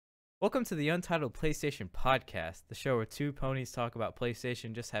Welcome to the Untitled PlayStation Podcast, the show where two ponies talk about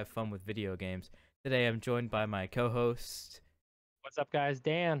PlayStation, just have fun with video games. Today I'm joined by my co-host, What's up, guys?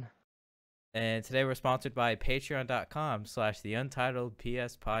 Dan. and today we're sponsored by patreon.com/the Untitled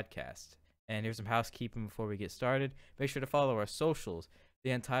PS Podcast. And here's some housekeeping before we get started. Make sure to follow our socials,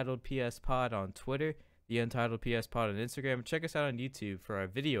 the Untitled PS Pod on Twitter, the Untitled PS Pod on Instagram, and check us out on YouTube for our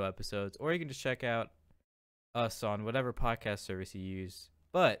video episodes, or you can just check out us on whatever podcast service you use.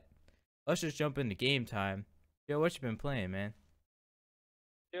 But let's just jump into game time. Yo, what you been playing, man?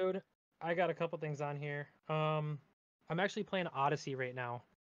 Dude, I got a couple things on here. I'm actually playing Odyssey right now.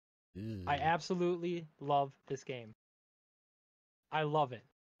 I absolutely love this game. I love it.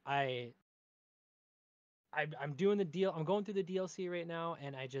 I'm doing the deal. I'm going through the DLC right now,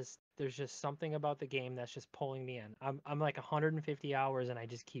 and there's just something about the game that's just pulling me in. I'm like 150 hours, and I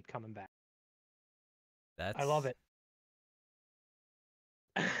just keep coming back. I love That's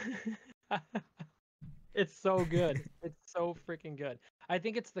it. It's so good. It's so freaking good. I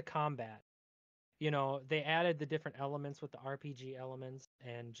think it's the combat. You know, they added the different elements with the RPG elements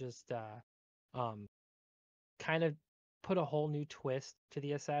and just kind of put a whole new twist to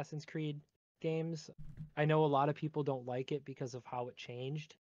the Assassin's Creed games. I know a lot of people don't like it because of how it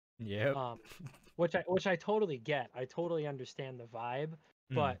changed. yep. Um which I totally get. I totally understand the vibe,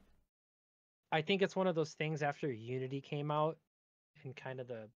 Mm. but I think it's one of those things after Unity came out and kind of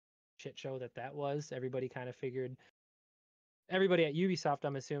the shit show that was, everybody kind of figured everybody at Ubisoft,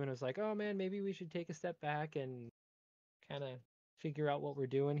 I'm assuming, was like, "Oh man, maybe we should take a step back and kind of figure out what we're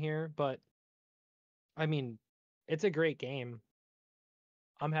doing here." But I mean, it's a great game.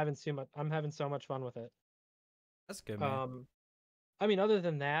 I'm having so much fun with it. That's good, man. Um, I mean, other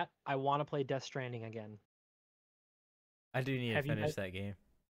than that, I want to play Death Stranding again. I do need to Have you finish guys? that game.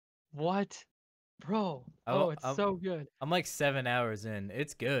 What, bro? I, Oh, it's I'm, so good. I'm like 7 hours in.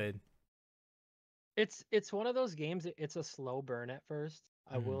 It's good. It's one of those games. It's a slow burn at first.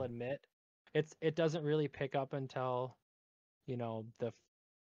 I will Mm. admit. It doesn't really pick up until, the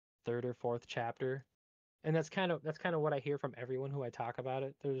third or fourth chapter. And that's kind of what I hear from everyone who I talk about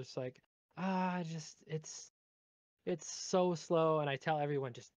it. They're just like, just it's so slow. And I tell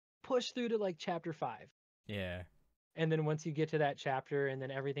everyone, just push through to like chapter 5. Yeah. And then once you get to that chapter, and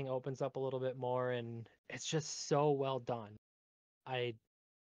then everything opens up a little bit more, and it's just so well done. I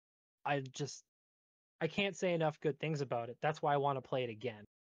I just I can't say enough good things about it. That's why I want to play it again.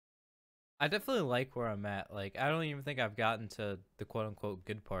 I definitely like where I'm at. Like, I don't even think I've gotten to the quote unquote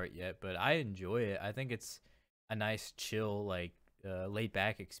good part yet, but I enjoy it. I think it's a nice, chill, like, laid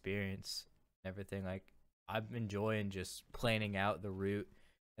back experience and everything. Like, I'm enjoying just planning out the route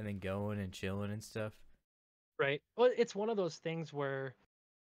and then going and chilling and stuff. Right? Well, it's one of those things where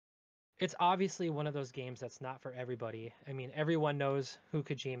it's obviously one of those games that's not for everybody. I mean, everyone knows who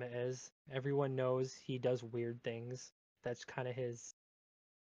Kojima is. Everyone knows he does weird things. That's kind of his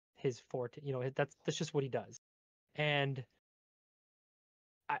forte. That's just what he does. And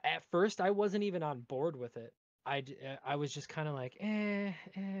at first, I wasn't even on board with it. I was just kind of like,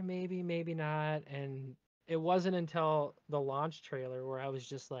 maybe, maybe not. And it wasn't until the launch trailer where I was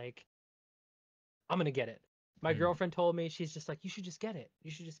just like, I'm gonna get it. My Mm. girlfriend told me, she's just like, you should just get it.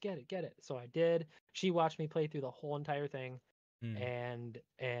 You should just get it. So I did. She watched me play through the whole entire thing, Mm.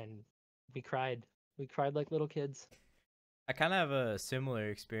 and we cried. We cried like little kids. I kind of have a similar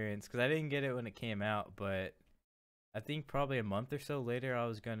experience because I didn't get it when it came out, but I think probably a month or so later, I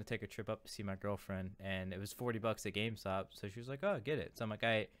was going to take a trip up to see my girlfriend, and it was $40 at GameStop. So she was like, "Oh, get it." So I'm like,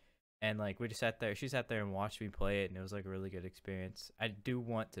 "I," and like we just sat there. She sat there and watched me play it, and it was like a really good experience. I do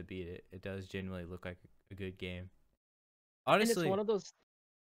want to beat it. It does genuinely look like a good game. And it's Honestly, one of those.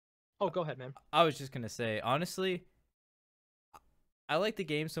 Oh, go ahead, man. I was just gonna say, honestly, I like the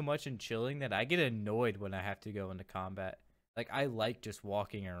game so much and chilling that I get annoyed when I have to go into combat. Like, I like just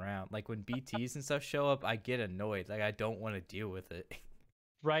walking around. Like when BTs and stuff show up, I get annoyed. Like, I don't want to deal with it.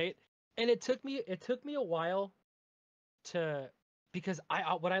 Right? And it took me a while to, because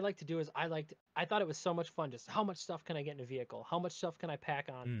what I like to do is I thought it was so much fun. Just how much stuff can I get in a vehicle? How much stuff can I pack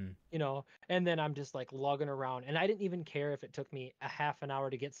on? Hmm. And then I'm just like lugging around, and I didn't even care if it took me a half an hour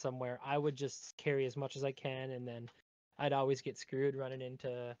to get somewhere. I would just carry as much as I can, and then I'd always get screwed running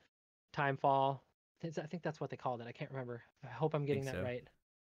into timefall. I think that's what they called it. I can't remember. I hope I'm Think getting that so. right.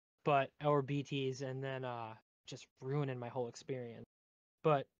 But or BTs, and then just ruining my whole experience.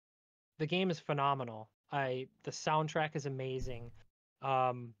 But the game is phenomenal. The soundtrack is amazing.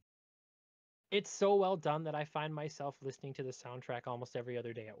 Um, it's so well done that I find myself listening to the soundtrack almost every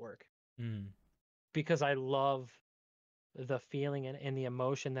other day at work, Hmm. because I love the feeling and the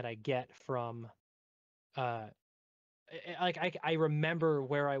emotion that I get from uh I remember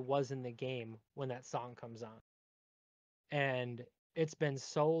where I was in the game when that song comes on, and it's been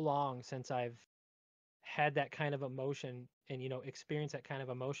so long since I've had that kind of emotion and experienced that kind of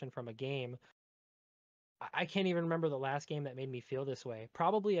emotion from a game. I can't even remember the last game that made me feel this way.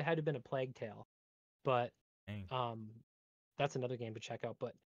 Probably it had to have been a Plague Tale, but Dang. um, that's another game to check out.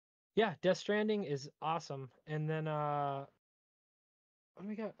 But yeah, Death Stranding is awesome. And then what do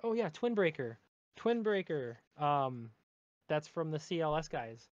we got? Oh yeah, Twin Breaker. Twin Breaker. That's from the CLS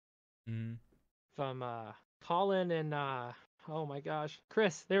guys. Mm-hmm. From Colin and oh my gosh,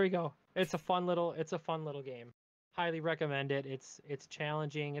 Chris. There we go. It's a fun little game. Highly recommend it. It's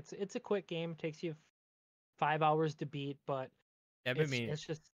challenging. It's a quick game. Takes you 5 hours to beat, but Yeah, it's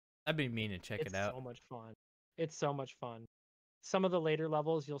just I've been meaning to check it it's out. so much fun. It's so much fun. Some of the later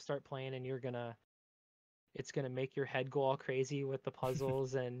levels you'll start playing and it's gonna make your head go all crazy with the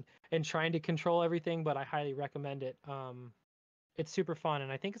puzzles and trying to control everything, but I highly recommend it. It's super fun,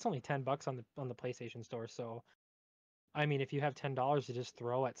 and I think it's only $10 on the PlayStation Store. So, I mean, if you have $10 to just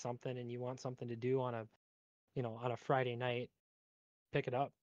throw at something and you want something to do on a Friday night, pick it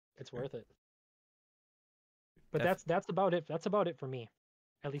up. It's worth it. But Def- that's about it. That's about it for me,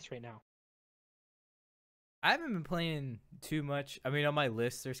 at least right now. I haven't been playing too much. I mean, on my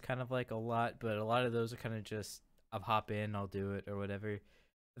list, there's kind of like a lot, but a lot of those are kind of just I'll hop in, I'll do it or whatever.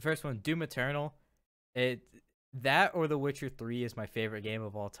 The first one, Doom Eternal, it that or The Witcher 3 is my favorite game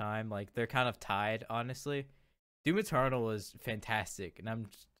of all time. Like they're kind of tied, honestly. Doom Eternal is fantastic, and I'm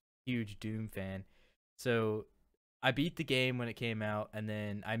just a huge Doom fan. So I beat the game when it came out, and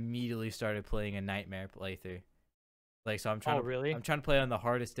then I immediately started playing a Nightmare playthrough. Like, so Oh, really? I'm trying to play on the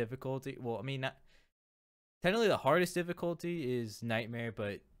hardest difficulty. Well, I mean, not technically the hardest difficulty is Nightmare,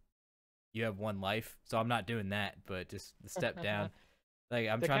 but you have one life, so I'm not doing that. But just the step down. Like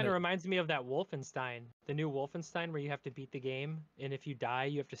I'm That trying kind of to. reminds me of that Wolfenstein, the new Wolfenstein, where you have to beat the game, and if you die,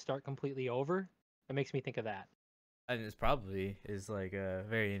 you have to start completely over. That makes me think of that. And it's probably is like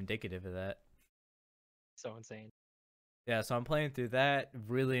very indicative of that. So insane. Yeah, so I'm playing through that,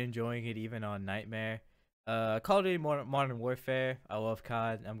 really enjoying it even on Nightmare. Call of Duty Modern Warfare. I love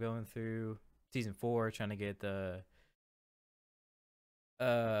COD. I'm going through season 4, trying to get the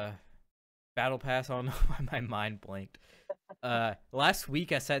uh battle pass. I don't know why my mind blanked. Last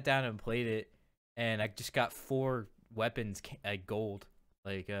week I sat down and played it, and I just got 4 weapons at gold.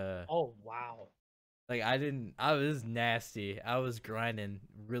 Like Oh wow. like I didn't. I was nasty. I was grinding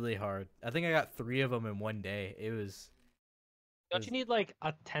really hard. I think I got 3 of them in one day. It Don't you was need like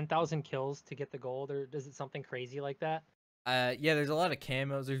a 10,000 kills to get the gold, or is it something crazy like that? Yeah, there's a lot of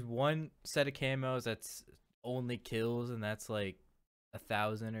camos. There's one set of camos that's only kills, and that's like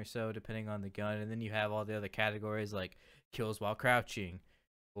 1,000 or so, depending on the gun. And then you have all the other categories like kills while crouching,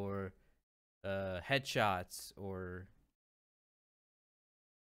 or headshots, or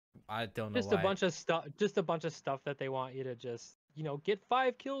I don't know Just a why. bunch of stuff. Just a bunch of stuff that they want you to just get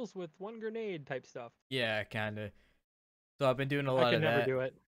 5 kills with 1 grenade type stuff. Yeah, kind of. So I've been doing a I lot could of never that. do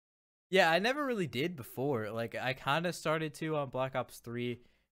it. Yeah, I never really did before. Like I kind of started to on Black Ops 3,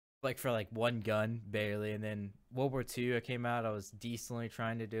 like for like one gun barely, and then World War II came out. I was decently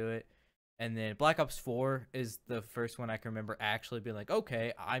trying to do it, and then Black Ops 4 is the first one I can remember actually being like,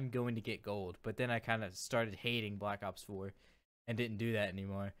 okay, I'm going to get gold. But then I kind of started hating Black Ops 4 and didn't do that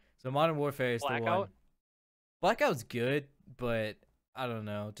anymore. So Modern Warfare is the one. Blackout. Blackout's good, but I don't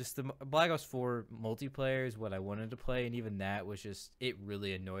know. Just the Black Ops 4 multiplayer is what I wanted to play, and even that was just, it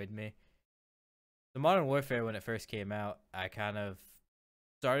really annoyed me. The Modern Warfare, when it first came out, I kind of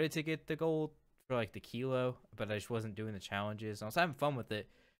started to get the gold for like the kilo, but I just wasn't doing the challenges. I was having fun with it,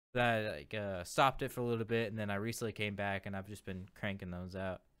 but I like stopped it for a little bit, and then I recently came back, and I've just been cranking those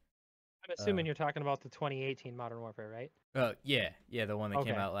out. I'm assuming you're talking about the 2018 Modern Warfare, right? Oh yeah, the one that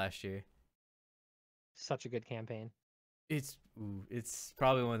came Okay. out last year. Such a good campaign, It's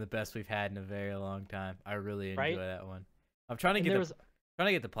probably one of the best we've had in a very long time. I really enjoy right? that one. I'm trying to And get there the was trying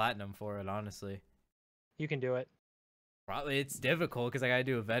to get the platinum for it, honestly. you can do it. Probably it's difficult because I gotta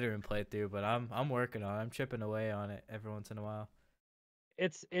do a veteran playthrough, but I'm working on it. I'm chipping away on it every once in a while.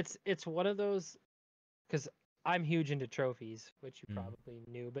 It's one of those, because I'm huge into trophies, which you Mm. probably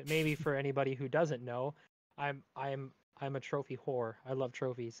knew, but maybe for anybody who doesn't know, I'm a trophy whore. I love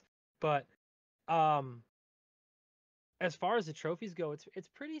trophies. But um as far as the trophies go, it's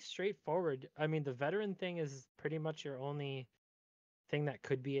pretty straightforward. I mean, the veteran thing is pretty much your only thing that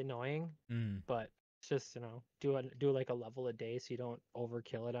could be annoying, Mm. but it's just, do like a level a day so you don't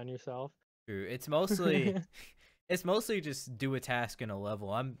overkill it on yourself. True. It's mostly it's mostly just do a task in a level.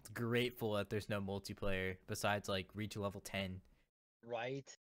 I'm grateful that there's no multiplayer besides like reach level 10.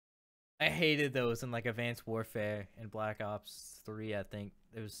 Right. I hated those in like Advanced Warfare and Black Ops 3. I think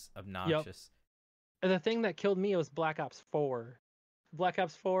it was Yep. obnoxious. And the thing that killed me was Black Ops 4. Black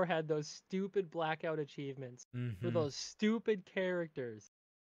Ops 4 had those stupid blackout achievements for Mm-hmm. those stupid characters.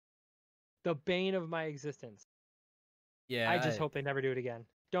 The bane of my existence. I just Yeah, hope they never do it again.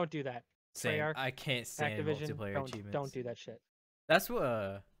 Don't do that. same. Treyarch, I can't stand Activision, multiplayer don't achievements. do that shit. That's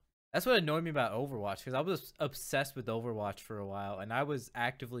what annoyed me about Overwatch, because I was obsessed with Overwatch for a while, and I was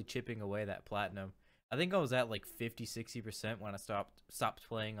actively chipping away that platinum. I think I was at like 50-60% when I stopped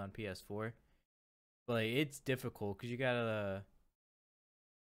playing on PS4. But like, it's difficult because you gotta.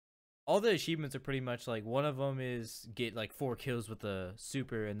 All the achievements are pretty much like, one of them is get like 4 kills with the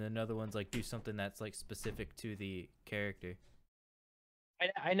super, and then another one's like do something that's like specific to the character.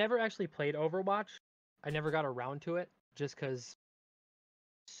 I never actually played Overwatch. I never got around to it just because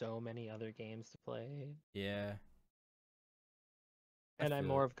so many other games to play. Yeah, I And I'm feel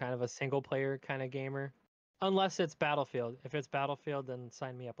more it. of kind of a single player kind of gamer. Unless it's Battlefield. If it's Battlefield, then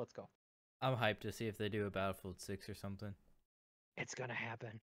sign me up. Let's go. I'm hyped to see if they do a Battlefield 6 or something. It's gonna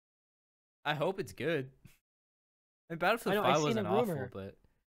happen. I hope it's good. And I Battlefield know. I 5 seen a wasn't awful, rumor. but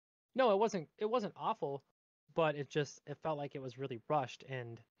No, it wasn't. It wasn't awful, but it felt like it was really rushed.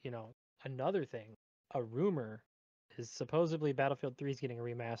 And another thing, a rumor is supposedly Battlefield 3 is getting a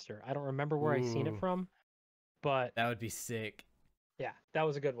remaster. I don't remember where I seen it ooh, from, but that would be sick. yeah, that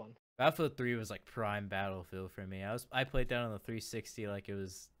was a good one. Battlefield 3 was like prime Battlefield for me. I played that on the 360 like it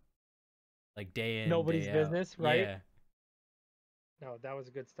was like day in, Nobody's day out. business, right? Yeah. No, that was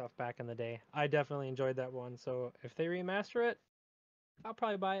good stuff back in the day. I definitely enjoyed that one. So if they remaster it, I'll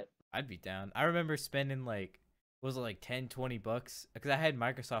probably buy it. I'd be down. I remember spending like, was it like 10-20 bucks? Because I had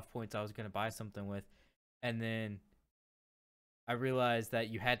Microsoft points I was gonna buy something with, and then I realized that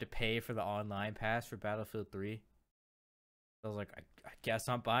you had to pay for the online pass for Battlefield 3. So I was like, I guess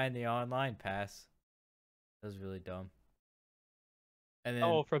I'm buying the online pass. That was really dumb. And then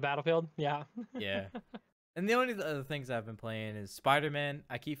Oh, for Battlefield? Yeah. yeah. And the only other things I've been playing is Spider-Man.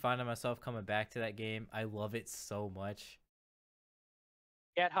 I keep finding myself coming back to that game. I love it so much.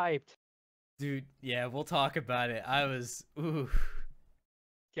 Get hyped. Dude, yeah, we'll talk about it. Ooh.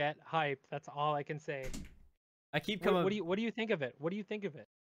 Get hyped. That's all I can say. I keep What, coming. what do you think of it? What do you think of it?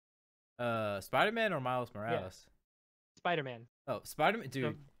 Spider-Man or Miles Yeah. Morales? Spider-Man. Oh, Spider-Man,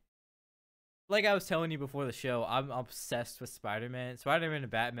 dude. Like I was telling you before the show, I'm obsessed with Spider-Man. Spider-Man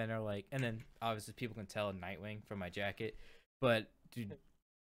and Batman are like, and then obviously people can tell Nightwing from my jacket. But dude,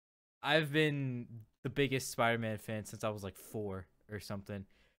 I've been the biggest Spider-Man fan since I was like 4 or something.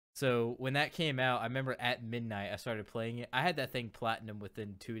 So when that came out, I remember at midnight I started playing it. I had that thing platinum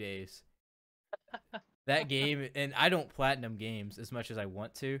within 2 days. That game, and I don't platinum games as much as I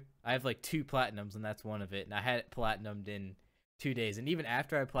want to. I have like 2 platinums, and that's one of it. And I had it platinumed in 2 days. And even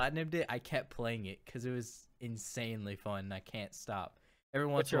after I platinumed it, I kept playing it because it was insanely fun. And I can't stop. Every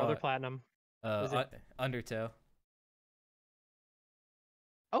once What's in a your while, other platinum? Is it Undertale.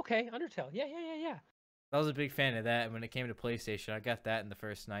 okay? Undertale. Yeah. I was a big fan of that. And when it came to PlayStation, I got that in the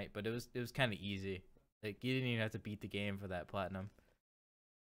first night. But it was kind of easy. Like you didn't even have to beat the game for that platinum.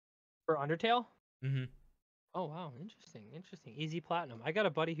 For Undertale? Mm-hmm. Oh wow, interesting. Easy platinum. I got a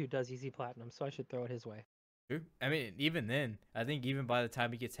buddy who does easy platinum, so I should throw it his way. True. I mean, even then, I think even by the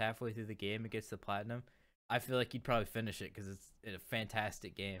time he gets halfway through the game and gets to platinum, I feel like he'd probably finish it because it's a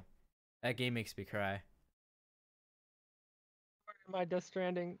fantastic game. That game makes me cry. My Death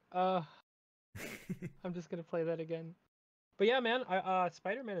Stranding. I'm just gonna play that again. But yeah, man,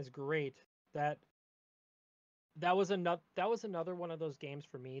 Spider-Man is great. That was another one of those games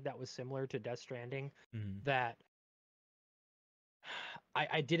for me that was similar to Death Stranding Mhm. that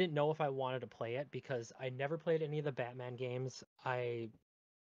I didn't know if I wanted to play it because I never played any of the Batman games. I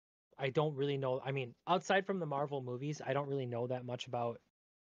don't really know. I mean, outside from the Marvel movies, I don't really know that much about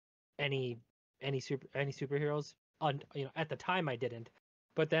any any superheroes. At the time I didn't,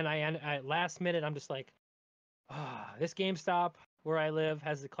 but then at last minute I'm just like, this GameStop where I live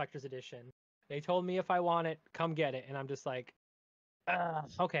has the collector's edition. They told me if I want it, come get it, and I'm just like,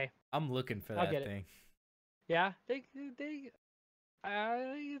 okay, I'm looking for I'll that get it. thing. Yeah, they're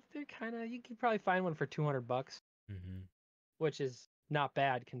kind of. You could probably find one for $200, Mm-hmm. which is not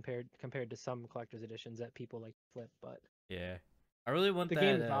bad compared to some collector's editions that people like to flip. But Yeah, I really want the that.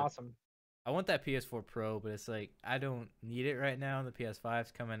 game is awesome. I want that PS4 Pro, but it's like I don't need it right now. The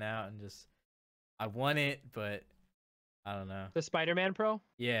PS5's coming out, and just I want it, but I don't know. The Spider-Man Pro,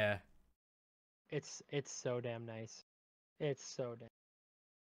 Yeah, it's so damn nice. It's so damn.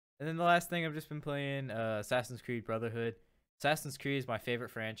 and then the last thing I've just been playing, Assassin's Creed Brotherhood. Assassin's Creed is my favorite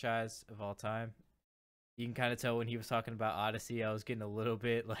franchise of all time. You can kind of tell when he was talking about Odyssey, I was getting a little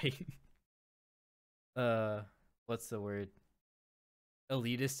bit like what's the word,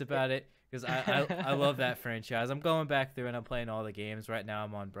 elitist about it, because I love that franchise. I'm going back through and I'm playing all the games right now.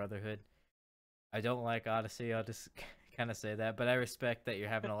 I'm on Brotherhood. I don't like Odyssey. I'll just kind of say that, but I respect that you're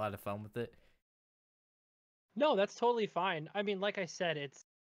having a lot of fun with it. No, that's totally fine. I mean, like I said,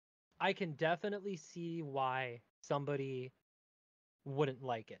 I can definitely see why somebody wouldn't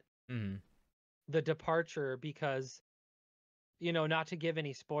like it. Mm. The departure, because not to give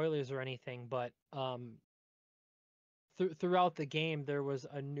any spoilers or anything, but throughout the game there was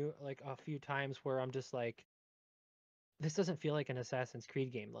a few times where I'm just like, this doesn't feel like an Assassin's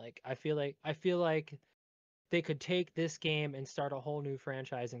Creed game. Like I feel like they could take this game and start a whole new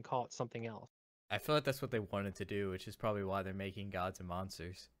franchise and call it something else. I feel like that's what they wanted to do, which is probably why they're making Gods and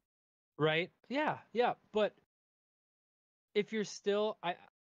Monsters. Right? Yeah, yeah. But if you're still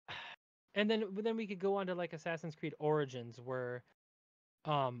and then we could go on to like Assassin's Creed Origins, where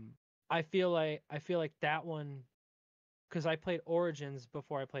um I feel like that one, because I played Origins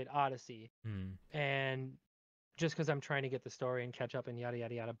before I played Odyssey, Mm. and just because I'm trying to get the story and catch up and yada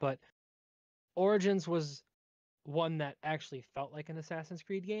yada yada. But Origins was one that actually felt like an Assassin's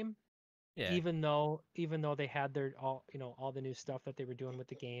Creed game, Yeah. even though they had their all the new stuff that they were doing with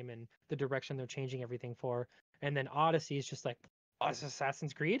the game and the direction they're changing everything for. And then Odyssey is just like, oh, it's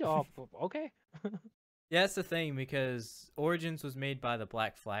Assassin's Creed. Oh, okay. Yeah, that's the thing, because Origins was made by the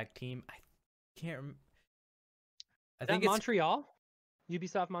Black Flag team. I can't. I That think it's. Montreal,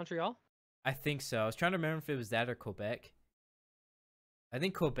 Ubisoft Montreal. I think so. I was trying to remember if it was that or Quebec. I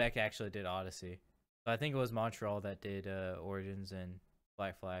think Quebec actually did Odyssey. But I think it was Montreal that did Origins and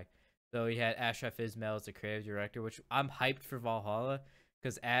Black Flag. So he had Ashraf Ismail as the creative director, which I'm hyped for Valhalla,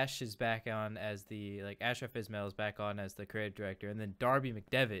 because Ash is back on as Ashraf Ismail is back on as the creative director, and then Darby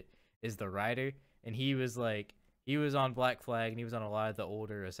McDevitt is the writer, and he was on Black Flag and he was on a lot of the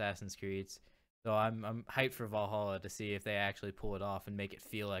older Assassin's Creeds. So I'm hyped for Valhalla to see if they actually pull it off and make it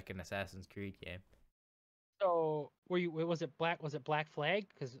feel like an Assassin's Creed game. So was it Black Flag?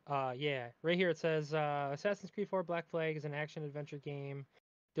 Because yeah, right here it says Assassin's Creed 4 Black Flag is an action adventure game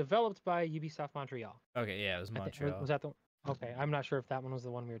developed by Ubisoft Montreal. Okay, yeah, it was I think Montreal. was that the okay? I'm not sure if that one was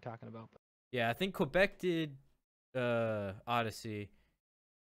the one we were talking about. But Yeah, I think Quebec did Odyssey,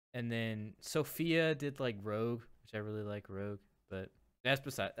 and then Sophia did like Rogue, which I really like Rogue, but that's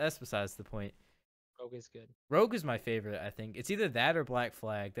besides the point. Rogue is good. Rogue is my favorite. I think it's either that or Black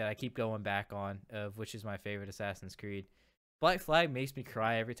Flag that I keep going back on, of which is my favorite Assassin's Creed. Black Flag makes me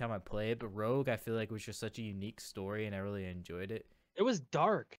cry every time I play it, but Rogue I feel like was just such a unique story and I really enjoyed it. It was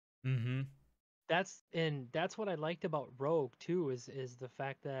dark. Mm-hmm. That's what I liked about Rogue too, is the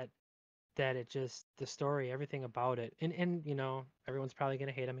fact that it just, the story, everything about it, and everyone's probably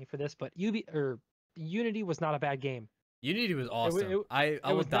gonna hate on me for this, but Unity was not a bad game. Unity was It, awesome. I it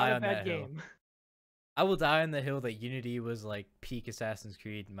will was not die a on bad that hill. game. I will die on the hill that Unity was like peak Assassin's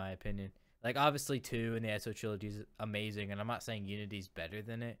Creed in my opinion. Like obviously 2 and the Ezio trilogy is amazing, and I'm not saying Unity's better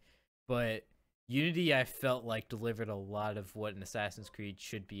than it, but Unity I felt like delivered a lot of what an Assassin's Creed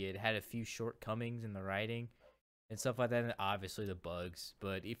should be. It had a few shortcomings in the writing and stuff like that, and obviously the bugs.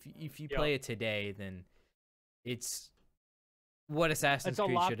 But if you play it today, then it's what Assassin's It's a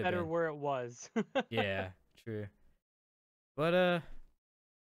Creed lot should have better been. where it was. Yeah, true. But I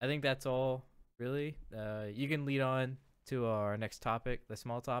think that's all really. You can lead on to our next topic, the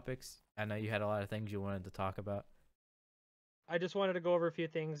small topics. I know you had a lot of things you wanted to talk about. I just wanted to go over a few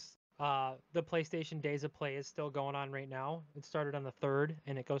things. The PlayStation Days of Play is still going on right now. It started on the 3rd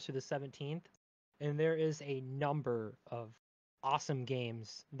and it goes through the 17th. And there is a number of awesome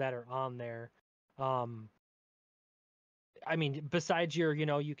games that are on there. I mean, besides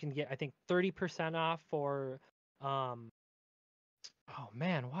you can get, I think, 30% off for oh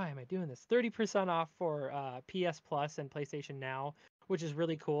man, why am I doing this? 30% off for PS Plus and PlayStation Now, which is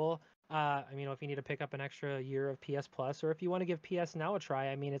really cool. I mean, if you need to pick up an extra year of PS Plus, or if you want to give PS Now a try,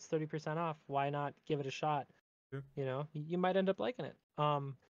 I mean, it's 30% off. Why not give it a shot? Sure. You might end up liking it.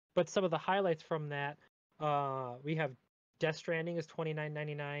 But some of the highlights from that, we have Death Stranding is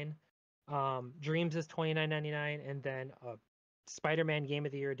 $29.99, Dreams is $29.99, and then Spider-Man Game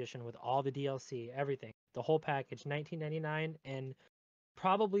of the Year edition with all the DLC, everything, the whole package, $19.99, and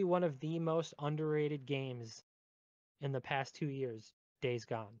probably one of the most underrated games in the past 2 years, Days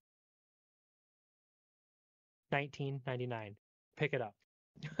Gone. $19.99. Pick it up.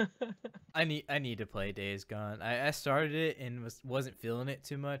 I need to play Days Gone. I started it and wasn't feeling it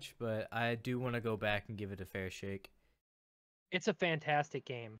too much, but I do want to go back and give it a fair shake. It's a fantastic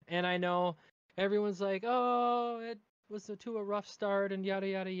game. And I know everyone's like, oh, it was to a rough start and yada,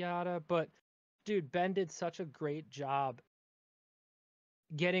 yada, yada. But dude, Ben did such a great job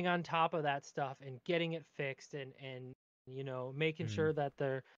getting on top of that stuff and getting it fixed and making sure that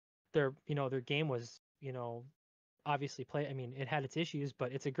their game was obviously play. I mean, it had its issues,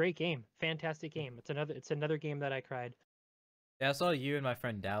 but it's a great game, fantastic game. It's another game that I cried. Yeah, I saw you and my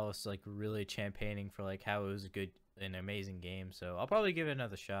friend Dallas like really championing for like how it was a good and amazing game. So I'll probably give it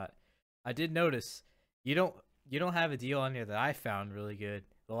another shot. I did notice you don't have a deal on here that I found really good.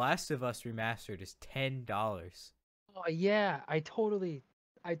 The Last of Us Remastered is $10. Oh yeah, oh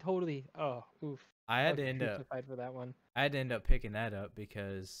oof. I I had was to end up crucified for that one. I had to end up picking that up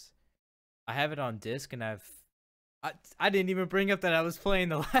because I have it on disc and I didn't even bring up that I was playing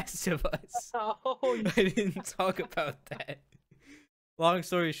The Last of Us. Oh, I didn't talk about that. Long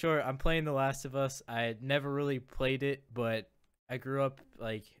story short, I'm playing The Last of Us. I had never really played it, but I grew up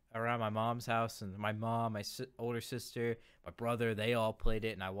like around my mom's house, and my mom, my older sister, my brother, they all played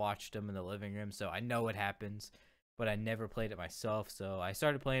it, and I watched them in the living room, so I know what happens, but I never played it myself. So I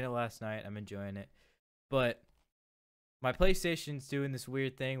started playing it last night. I'm enjoying it, but my PlayStation's doing this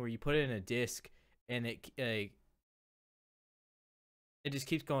weird thing where you put it in a disc, and it just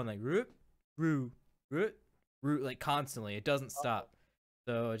keeps going like root, root, root, root, like constantly. It doesn't stop.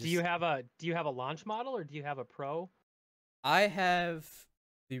 So do you have a launch model or do you have a pro? I have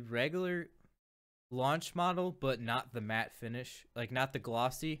the regular launch model, but not the matte finish, like not the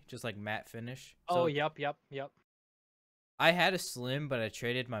glossy, just like matte finish. Oh, So yep. I had a slim, but I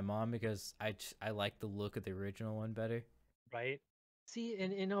traded my mom because I like the look of the original one better. Right. See,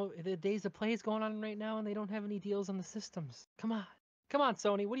 and the days of play is going on right now, and they don't have any deals on the systems. Come on,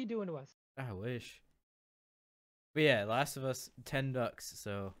 Sony, what are you doing to us? I wish. But yeah, Last of Us, $10.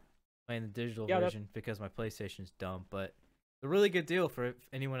 So playing the digital version because my PlayStation's dumb, but a really good deal for if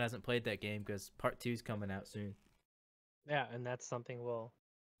anyone hasn't played that game because part 2's coming out soon. Yeah, and that's something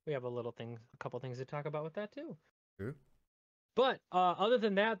we have a couple things to talk about with that too. True. But other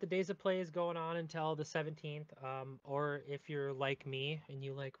than that, the days of play is going on until the 17th. Or if you're like me and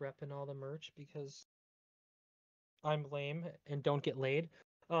you like repping all the merch because I'm lame and don't get laid.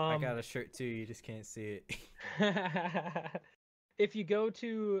 I got a shirt too. You just can't see it. If you go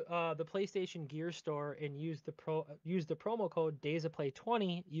to the PlayStation Gear store and use the promo code Days of Play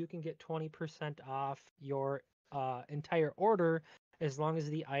 20, you can get 20% off your entire order as long as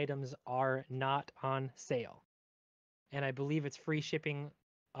the items are not on sale. And I believe it's free shipping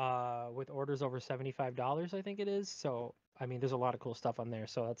with orders over $75, I think it is. So I mean, there's a lot of cool stuff on there.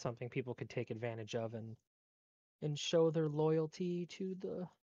 So that's something people could take advantage of and show their loyalty to the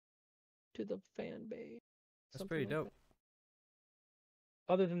fan base. That's pretty dope.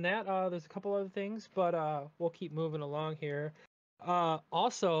 Other than that, there's a couple other things, but we'll keep moving along here.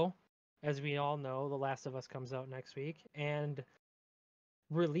 Also, as we all know, The Last of Us comes out next week, and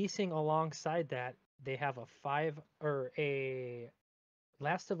releasing alongside that, they have a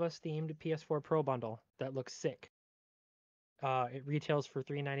Last of Us themed PS4 Pro bundle that looks sick. It retails for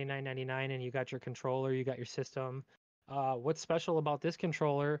 $399.99, and you got your controller, you got your system. What's special about this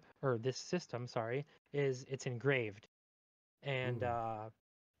controller or this system, sorry, is it's engraved, and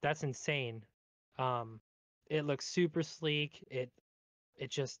that's insane. It looks super sleek. It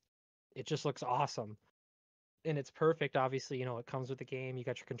just looks awesome, and it's perfect. Obviously, it comes with the game. You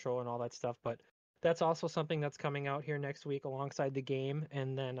got your controller and all that stuff, but that's also something that's coming out here next week alongside the game.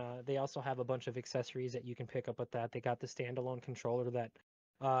 And then they also have a bunch of accessories that you can pick up with that. They got the standalone controller that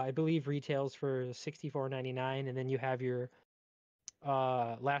I believe retails for $64.99, and then you have your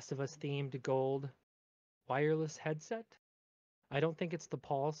Last of Us themed gold wireless headset. I don't think it's the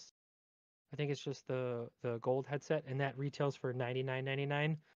Pulse. I think it's just the gold headset, and that retails for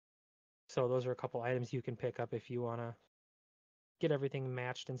 $99.99. So those are a couple items you can pick up if you want to get everything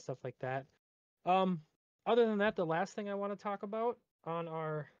matched and stuff like that. Other than that, the last thing I want to talk about on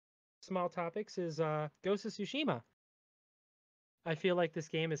our small topics is Ghost of Tsushima. I feel like this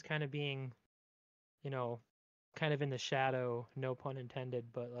game is kind of being, kind of in the shadow, no pun intended,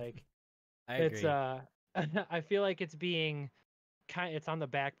 but like I agree. I feel like it's being it's on the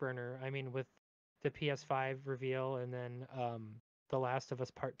back burner. I mean, with the PS5 reveal and then The Last of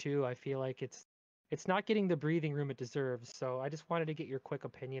Us Part 2, I feel like it's not getting the breathing room it deserves. So I just wanted to get your quick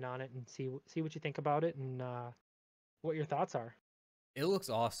opinion on it and see what you think about it and what your thoughts are. It looks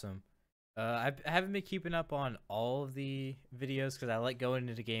awesome. I haven't been keeping up on all of the videos because I like going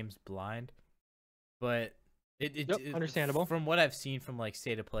into games blind, but it understandable. From what I've seen from like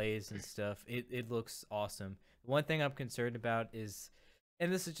state of plays and stuff, it looks awesome. One thing I'm concerned about is,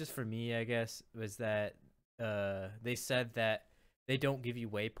 and this is just for me, I guess, was that they said that they don't give you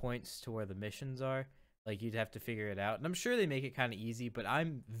waypoints to where the missions are. Like you'd have to figure it out. And I'm sure they make it kind of easy, but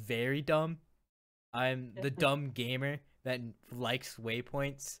I'm very dumb. I'm the dumb gamer that likes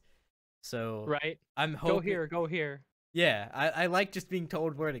waypoints. So Right. I'm Go hoping. here, go here. Yeah, I like just being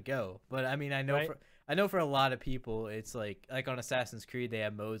told where to go. But I mean, Right. I know for a lot of people, it's like on Assassin's Creed, they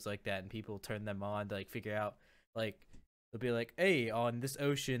have modes like that, and people turn them on to like figure out, like, they'll be like, hey, on this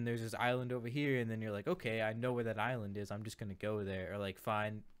ocean, there's this island over here, and then you're like, okay, I know where that island is. I'm just gonna go there, or like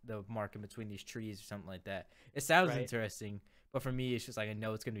find the mark in between these trees or something like that. It sounds Right. interesting, but for me, it's just like I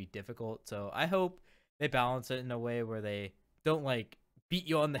know it's gonna be difficult. So I hope they balance it in a way where they don't like beat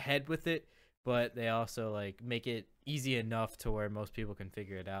you on the head with it, but they also like make it easy enough to where most people can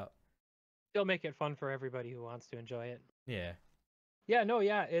figure it out. Still make it fun for everybody who wants to enjoy it. Yeah. Yeah, no,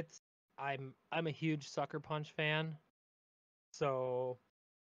 yeah, it's I'm a huge Sucker Punch fan. So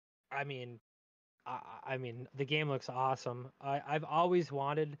I mean, I mean the game looks awesome. I've always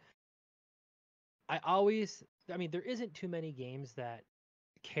wanted I mean there isn't too many games that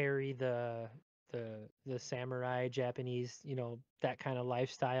carry the samurai Japanese, that kind of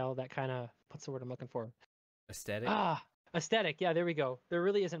lifestyle, that kind of what's the word I'm looking for? Aesthetic. Ah, aesthetic. Yeah, there we go. There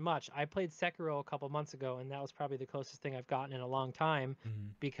really isn't much. I played Sekiro a couple months ago, and that was probably the closest thing I've gotten in a long time Mm-hmm.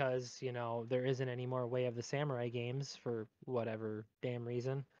 because, there isn't any more Way of the Samurai games for whatever damn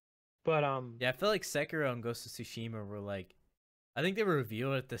reason. But Yeah, I feel like Sekiro and Ghost of Tsushima were like, I think they were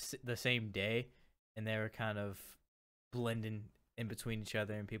revealed at the same day, and they were kind of blending in between each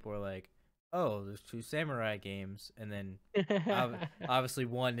other, and people were like, "Oh, there's two samurai games," and then obviously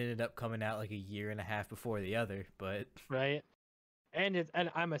one ended up coming out like a year and a half before the other. But right. And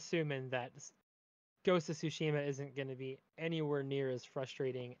I'm assuming that Ghost of Tsushima isn't going to be anywhere near as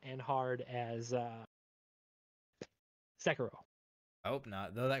frustrating and hard as Sekiro. I hope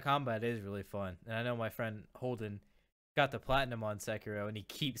not. Though that combat is really fun, and I know my friend Holden got the platinum on Sekiro, and he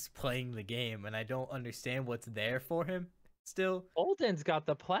keeps playing the game, and I don't understand what's there for him still. Olden's got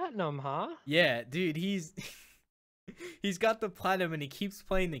the platinum, huh? Yeah, dude, he's he's got the platinum and he keeps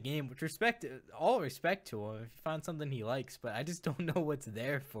playing the game. With all respect to him if he finds something he likes, but I just don't know what's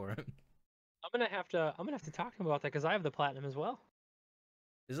there for him. I'm gonna have to talk to him about that because I have the platinum as well.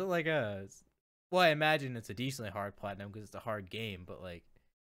 Is it like a? Well, I imagine it's a decently hard platinum because it's a hard game. But like,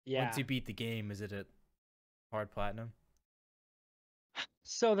 Yeah. once you beat the game, is it a hard platinum?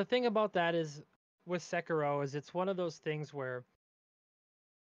 So the thing about that is with Sekiro is it's one of those things where,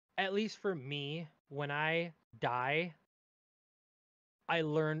 at least for me, when I die, I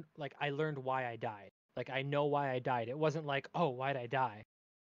learned why I died. Like I know why I died. It wasn't like, oh, why'd I die?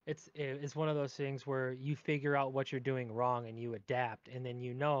 It's one of those things where you figure out what you're doing wrong and you adapt, and then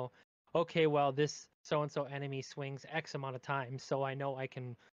okay, well this so and so enemy swings X amount of times, so I know I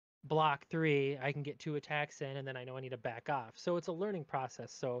can block 3, I can get 2 attacks in, and then I know I need to back off. So it's a learning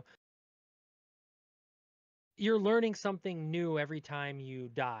process. So you're learning something new every time you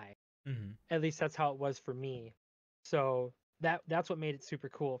die. Mm-hmm. At least that's how it was for me. So that's what made it super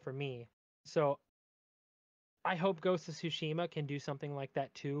cool for me. So I hope Ghost of Tsushima can do something like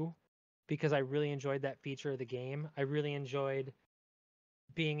that too, because I really enjoyed that feature of the game. I really enjoyed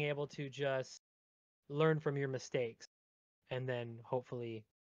being able to just learn from your mistakes and then hopefully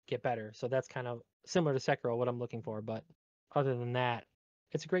get better. So that's kind of similar to Sekiro, what I'm looking for. But other than that,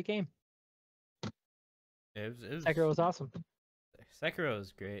 it's a great game. Sekiro was awesome. Sekiro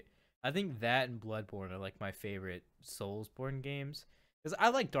is great. I think that and Bloodborne are like my favorite Soulsborne games because I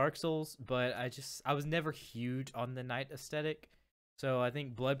like Dark Souls, but I was never huge on the knight aesthetic. So I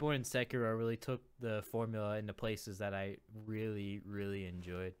think Bloodborne and Sekiro really took the formula into places that I really, really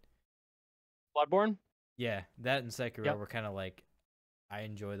enjoyed. Bloodborne? Yeah, that and Sekiro Yep. were kind of like, I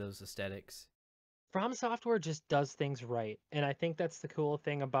enjoy those aesthetics. From Software just does things right. And I think that's the cool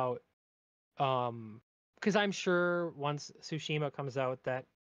thing about because I'm sure once Tsushima comes out that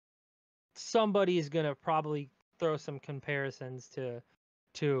somebody is gonna probably throw some comparisons to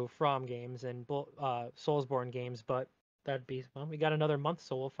From games and Soulsborne games, but we got another month,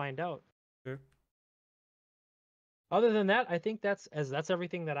 so we'll find out. Sure. Other than that, I think that's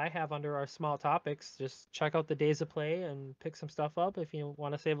everything that I have under our small topics. Just check out the Days of Play and pick some stuff up if you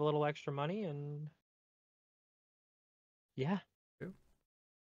want to save a little extra money, and yeah. Sure.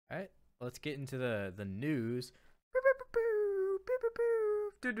 All right, let's get into the news.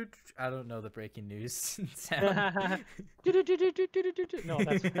 I don't know the breaking news sound. No,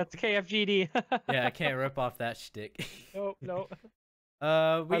 that's KFGD. Yeah, I can't rip off that shtick. No.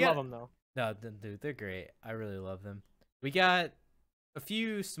 I love them though. No, dude, they're great. I really love them. We got a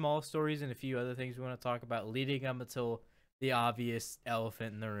few small stories and a few other things we want to talk about leading up until the obvious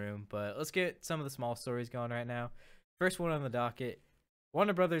elephant in the room. But let's get some of the small stories going right now. First one on the docket.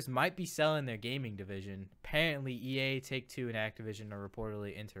 Warner Brothers might be selling their gaming division. Apparently, EA, Take-Two, and Activision are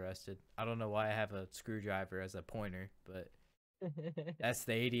reportedly interested. I don't know why I have a screwdriver as a pointer, but that's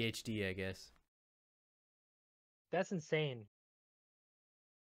the ADHD, I guess. That's insane.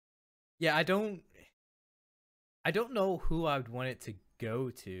 Yeah, I don't know who I would want it to go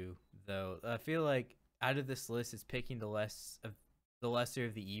to though. I feel like out of this list, it's picking the lesser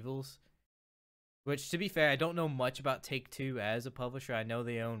of the evils. Which, to be fair, I don't know much about Take-Two as a publisher. I know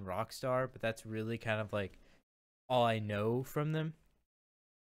they own Rockstar, but that's really kind of like all I know from them.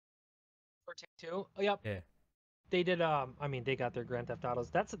 For Take-Two? Oh, yep. Yeah. They did. I mean, they got their Grand Theft Autos.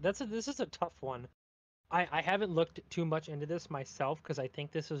 This is a tough one. I haven't looked too much into this myself because I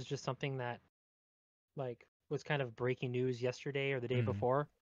think this was just something that like was kind of breaking news yesterday or the day Mm. before.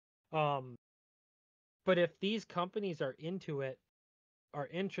 Um, but if these companies are into it, are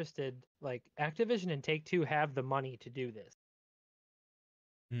interested, like Activision and Take-Two have the money to do this.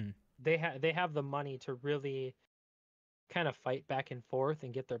 Mm. They have the money to really kind of fight back and forth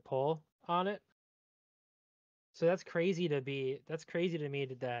and get their pull on it. So that's crazy to me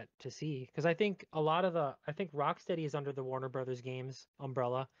to see because I think a lot of I think Rocksteady is under the Warner Brothers Games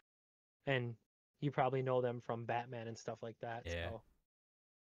umbrella, and you probably know them from Batman and stuff like that. Yeah.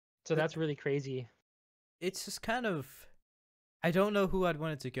 So that's really crazy. It's just kind of, I don't know who I'd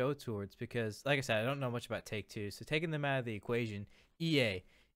want it to go towards because, like I said, I don't know much about Take-Two. So taking them out of the equation,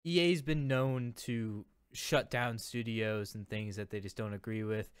 EA's been known to shut down studios and things that they just don't agree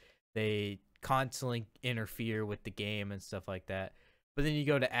with. They constantly interfere with the game and stuff like that. But then you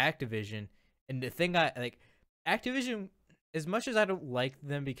go to Activision, and the thing I like, Activision, as much as I don't like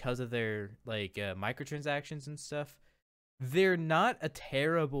them because of their like microtransactions and stuff, they're not a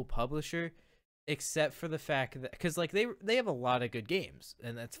terrible publisher, except for the fact that because like they have a lot of good games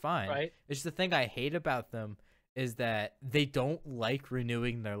and that's fine. Right. It's just the thing I hate about them is that they don't like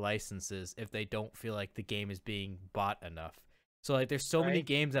renewing their licenses if they don't feel like the game is being bought enough. So like there's so many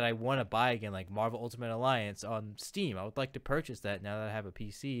games that I want to buy again, like Marvel Ultimate Alliance on Steam. I would like to purchase that now that I have a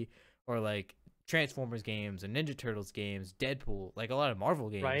PC, or like Transformers games and Ninja Turtles games, Deadpool, like a lot of Marvel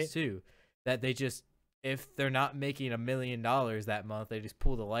games too, that they just, if they're not making $1 million that month, they just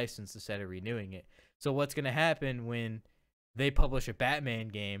pull the license instead of renewing it. So what's going to happen when they publish a Batman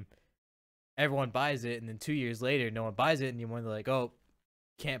game, everyone buys it, and then 2 years later, no one buys it anymore. They're like, oh,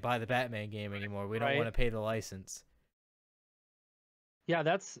 can't buy the Batman game anymore. We don't want to pay the license. Yeah,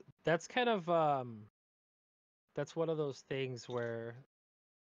 that's kind of that's one of those things where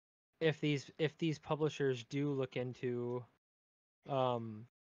if these publishers do look into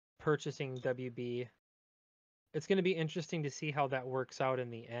purchasing WB, it's going to be interesting to see how that works out in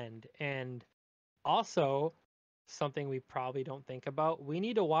the end. And also, something we probably don't think about, we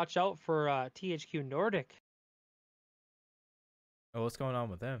need to watch out for THQ Nordic. Oh, what's going on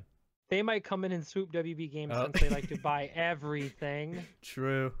with them? They might come in and swoop WB games since they like to buy everything.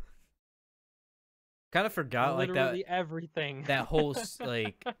 True. Kind of forgot Literally like that. Everything. That whole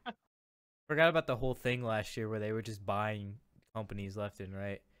like forgot about the whole thing last year where they were just buying companies left and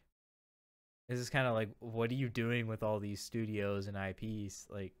right. This is kind of like, what are you doing with all these studios and IPs?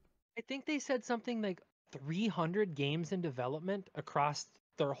 Like, I think they said something like 300 games in development across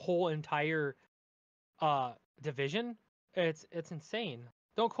their whole entire division. It's insane.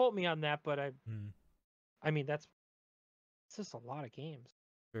 Don't quote me on that, but I mean it's just a lot of games.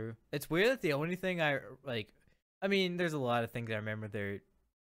 True. It's weird that the only thing I like, I mean, there's a lot of things I remember their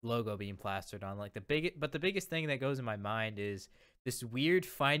logo being plastered on. Like the biggest thing that goes in my mind is this weird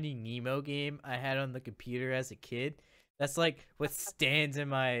Finding Nemo game I had on the computer as a kid. That's like what stands in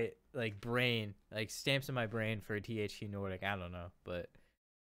my like brain, like stamps in my brain for THQ Nordic. I don't know, but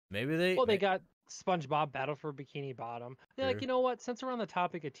maybe they got SpongeBob Battle for Bikini Bottom. They're like, you know what? Since we're on the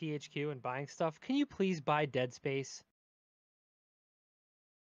topic of THQ and buying stuff, can you please buy Dead Space?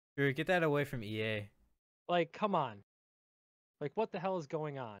 Sure, get that away from EA. Like, come on. Like, what the hell is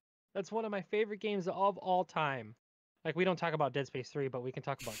going on? That's one of my favorite games of all time. Like, we don't talk about Dead Space 3, but we can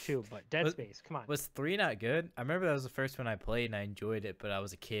talk about 2. But Dead Space, come on. Was 3 not good? I remember that was the first one I played and I enjoyed it, but I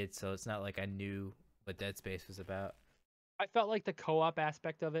was a kid, so it's not like I knew what Dead Space was about. I felt like the co-op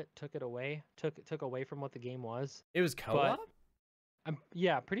aspect of it took it away, took away from what the game was. It was co-op?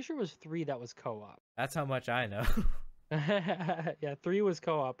 Yeah, pretty sure it was 3 that was co-op. That's how much I know. Yeah, 3 was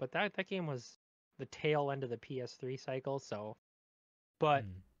co-op, but that game was the tail end of the PS3 cycle, so. But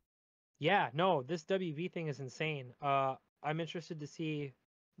yeah, no, this WB thing is insane. I'm interested to see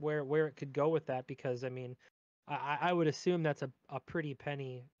where it could go with that because I mean, I would assume that's a pretty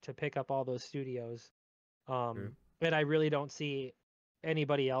penny to pick up all those studios. True. And I really don't see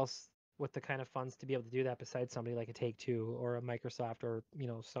anybody else with the kind of funds to be able to do that besides somebody like a Take-Two or a Microsoft or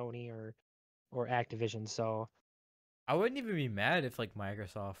Sony or Activision. So I wouldn't even be mad if like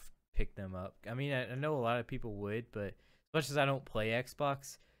Microsoft picked them up. I mean, I know a lot of people would, but as much as I don't play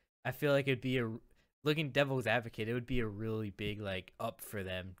Xbox, I feel like it'd be a looking devil's advocate. It would be a really big like up for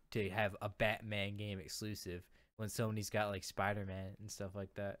them to have a Batman game exclusive when Sony's got like Spider-Man and stuff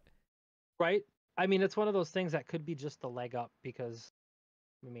like that. right. I mean, it's one of those things that could be just the leg up because,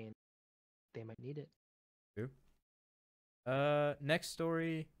 I mean, they might need it. True. Next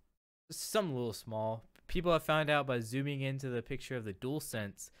story, something a little small. People have found out by zooming into the picture of the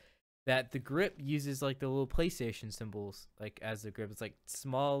DualSense that the grip uses like the little PlayStation symbols, like as the grip. It's like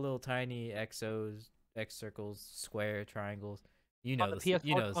small, little, tiny XOs, X circles, square, triangles. You know On the the PS4,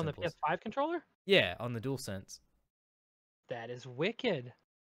 you know the on the symbols. PS5 controller? Yeah, on the DualSense. That is wicked.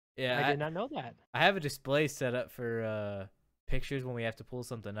 Yeah, I did not know that. I have a display set up for pictures when we have to pull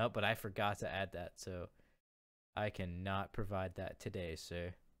something up, but I forgot to add that, so I cannot provide that today,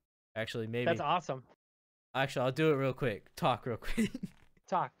 sir. Actually, maybe. That's awesome. Actually, I'll do it real quick. Talk real quick.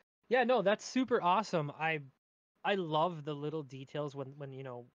 Talk. Yeah, no, that's super awesome. I love the little details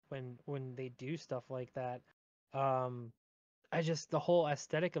when they do stuff like that. I just the whole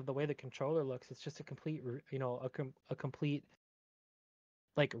aesthetic of the way the controller looks. It's just a complete, a complete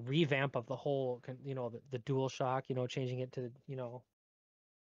like revamp of the whole, the Dual Shock. Changing it to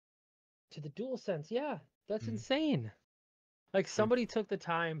to the Dual Sense. Yeah, that's Mhm. insane. Like True. somebody took the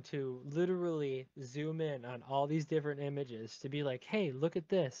time to literally zoom in on all these different images to be like, hey, look at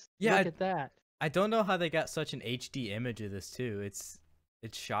this, Yeah, look at that. I don't know how they got such an HD image of this too. It's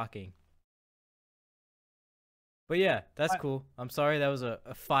shocking. But yeah, that's cool. I'm sorry that was a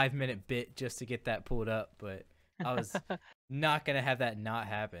 5-minute bit just to get that pulled up, but I was not gonna have that not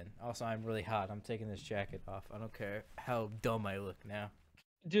happen. Also, I'm really hot. I'm taking this jacket off. I don't care how dumb I look now.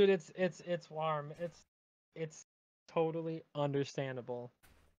 Dude, it's warm. It's totally understandable.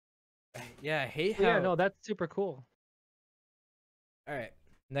 Yeah, I hate But yeah, how. no, that's super cool. All right,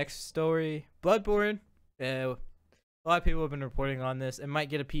 next story. Bloodborne. A lot of people have been reporting on this. It might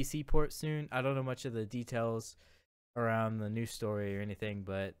get a PC port soon. I don't know much of the details around the news story or anything,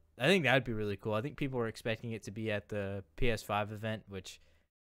 but I think that'd be really cool. I think people were expecting it to be at the PS5 event, which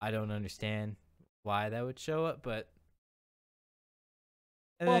I don't understand why that would show up, but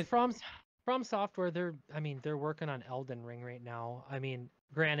and Well, then from Software, they're working on Elden Ring right now. I mean,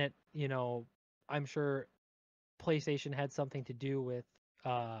 granted, I'm sure PlayStation had something to do with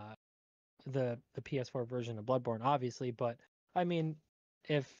uh the PS4 version of Bloodborne, obviously, but I mean,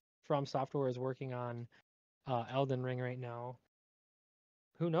 if From Software is working on Elden Ring right now,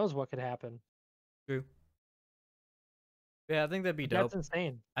 who knows what could happen? true. Yeah, I think that'd be But that's dope.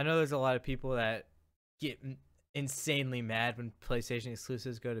 insane. I know there's a lot of people that get insanely mad when PlayStation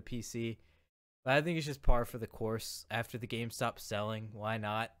exclusives go to PC, but I think it's just par for the course. After the game stops selling, why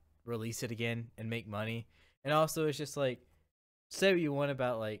not release it again and make money? And also, it's just like, say what you want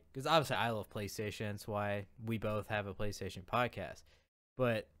about like, because obviously I love PlayStation. That's why we both have a PlayStation podcast.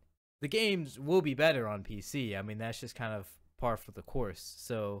 But the games will be better on PC. I mean, that's just kind of par for the course.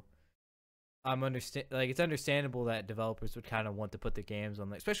 So it's understandable that developers would kind of want to put the games on,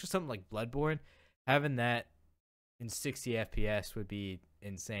 like, especially something like Bloodborne. Having that in 60 FPS would be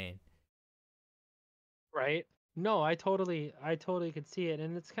insane. Right? No, I totally could see it.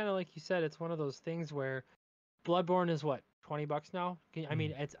 And it's kind of like you said, it's one of those things where Bloodborne is what, $20 now? I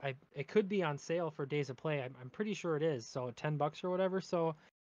mean, Mm. it could be on sale for days of play. I'm pretty sure it is. So $10 or whatever. So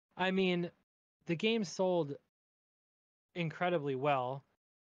I mean, the game sold incredibly well.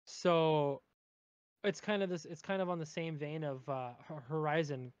 So it's kind of on the same vein of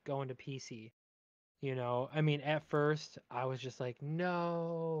Horizon going to PC. I mean, at first I was just like,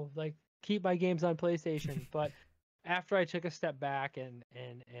 no, like keep my games on PlayStation. But after I took a step back and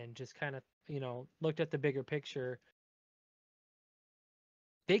just kind of, looked at the bigger picture,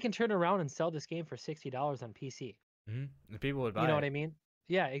 they can turn around and sell this game for $60 on PC. Mm-hmm. People would You buy know what it. I mean?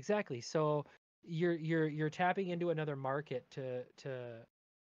 Yeah, exactly. So you're tapping into another market to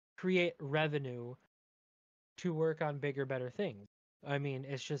create revenue to work on bigger, better things. I mean,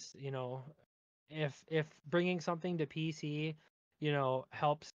 it's just, if bringing something to PC,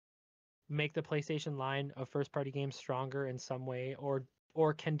 helps make the PlayStation line of first party games stronger in some way, or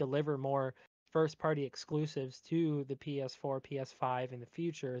can deliver more first party exclusives to the PS4, PS5 in the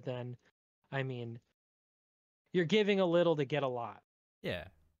future, then I mean, you're giving a little to get a lot. Yeah.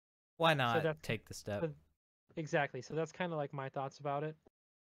 Why So not that's take the step? so exactly. So that's kind of like my thoughts about it.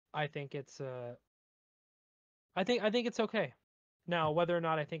 I think it's I think it's okay. Now, whether or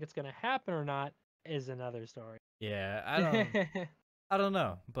not I think it's going to happen or not is another story. Yeah, I don't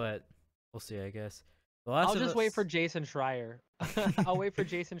know, but we'll see, I guess. The Last I'll of just wait for Us. Jason Schreier. I'll wait for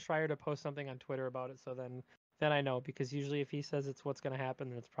Jason Schreier to post something on Twitter about it, so then I know, because usually if he says it's what's gonna happen,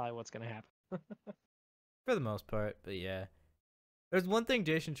 then it's probably what's gonna happen. For the most part, but yeah. There's one thing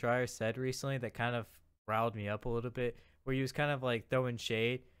Jason Schreier said recently that kind of riled me up a little bit, where he was kind of like throwing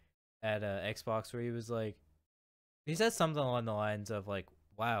shade at Xbox, where he was like, he said something along the lines of like,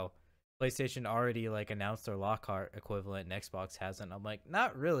 "Wow, PlayStation already like announced their Lockhart equivalent, and Xbox hasn't." I'm like,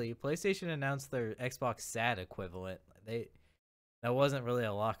 not really. PlayStation announced their Xbox SAT equivalent. That wasn't really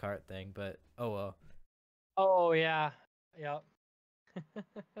a Lockhart thing, but oh well. Oh yeah, yep.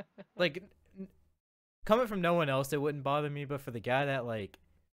 Like coming from no one else, it wouldn't bother me, but for the guy that like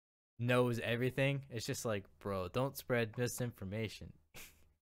knows everything, it's just like, bro, don't spread misinformation.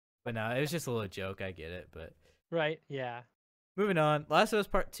 But no, it was just a little joke. I get it, but Right, yeah. moving on. Last of Us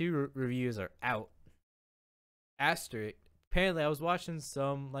Part 2 reviews are out. Asterisk. Apparently, I was watching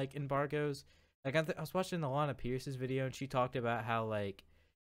some like embargoes. Like I was watching Alana Pierce's video, and she talked about how like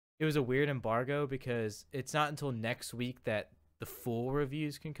it was a weird embargo because it's not until next week that the full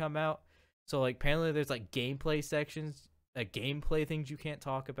reviews can come out. So like apparently there's like gameplay sections, like gameplay things you can't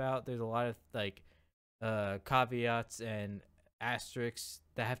talk about. There's a lot of like caveats and asterisks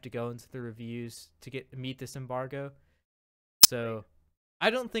that have to go into the reviews to meet this embargo. So I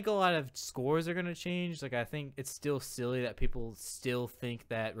don't think a lot of scores are gonna change. Like I think it's still silly that people still think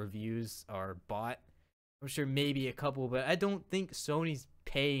that reviews are bought. I'm sure maybe a couple, but I don't think Sony's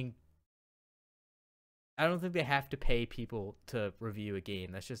paying. I don't think they have to pay people to review a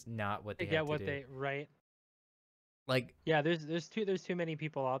game. That's just not what To they get have to what do. they right. Like, Yeah, there's too many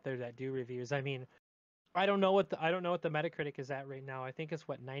people out there that do reviews. I mean, I don't know what the Metacritic is at right now. I think it's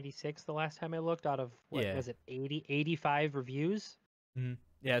what, 96 the last time I looked, out of what yeah, was it, 80 85 reviews yeah,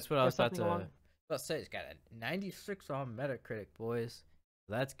 that's what I or was about something to. along. Let's say it's got a 96 on Metacritic, boys.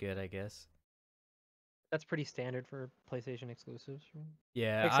 That's good, I guess. That's pretty standard for PlayStation exclusives, except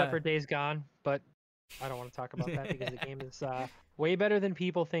Yeah, for Days Gone, but I don't want to talk about that because the game is way better than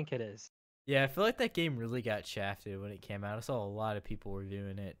people think it is. yeah, I feel like that game really got shafted when it came out. I saw a lot of people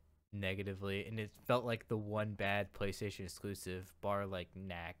reviewing it negatively, and it felt like the one bad PlayStation exclusive, bar like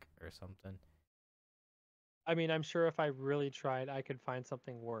Knack or something. I mean, I'm sure if I really tried, I could find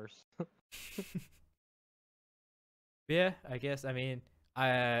something worse. Yeah, I guess. I mean,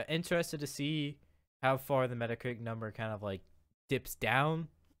 I interested to see how far the Metacritic number kind of like dips down,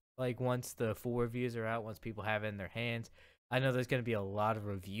 like once the full reviews are out, once people have it in their hands. I know there's going to be a lot of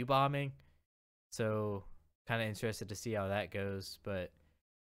review bombing, so kind of interested to see how that goes. But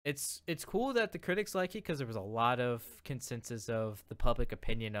it's cool that the critics like it because there was a lot of consensus of the public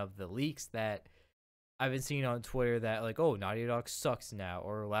opinion of the leaks that I've been seeing on Twitter that like, oh, Naughty Dog sucks now,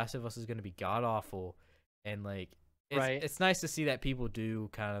 or Last of Us is going to be god awful, and like Right. it's nice to see that people do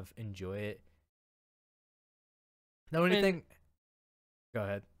kind of enjoy it. The only And thing, go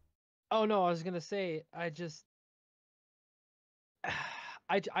ahead. oh no, I was gonna say, I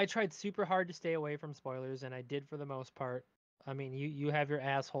tried super hard to stay away from spoilers, and I did for the most part. I mean, you have your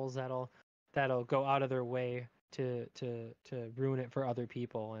assholes that'll go out of their way to ruin it for other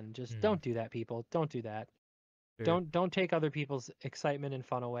people, and just Mm, don't do that, people. Don't do that. sure. Don't take other people's excitement and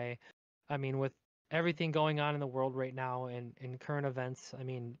fun away. I mean, with everything going on in the world right now and in current events, I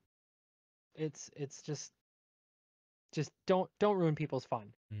mean, it's just don't ruin people's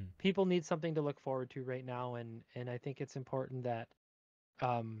fun. Mm, People need something to look forward to right now, and I think it's important that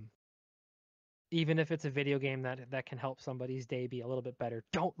um even if it's a video game that can help somebody's day be a little bit better,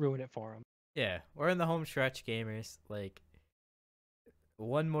 don't ruin it for them. yeah, we're in the home stretch, gamers. Like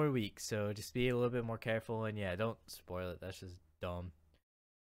one more week, so just be a little bit more careful, and yeah, don't spoil it. That's just dumb.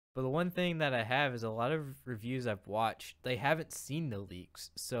 But the one thing that I have is a lot of reviews I've watched, they haven't seen the leaks.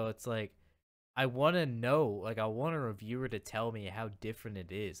 So it's like, I want to know, like, I want a reviewer to tell me how different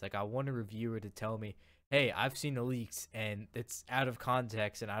it is. Like, I want a reviewer to tell me, hey, I've seen the leaks and it's out of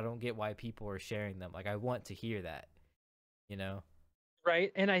context and I don't get why people are sharing them. Like, I want to hear that, you know?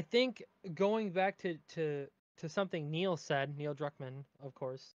 Right? And I think going back to something Neil said, Neil Druckmann, of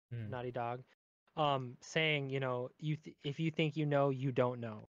course, Mm, Naughty Dog, saying, if you think you know, you don't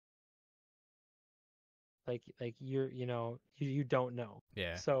know. Like you don't know.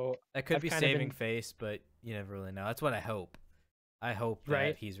 yeah. So That could I've be kind of saving been face, but you never really know. That's what I hope. I hope that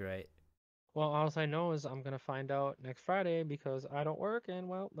right. he's right. Well, all I know is I'm gonna find out next Friday because I don't work, and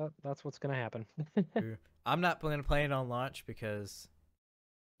well, that's what's gonna happen. True. I'm not going to play it on launch because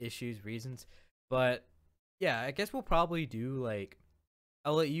issues, reasons. But yeah, I guess we'll probably do like,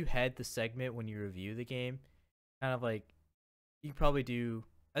 I'll let you head the segment when you review the game. Kind of like, you probably do,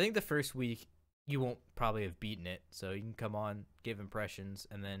 I think the first week you won't probably have beaten it. So you can come on, give impressions,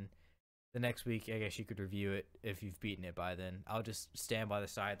 and then the next week, I guess you could review it if you've beaten it by then. I'll just stand by the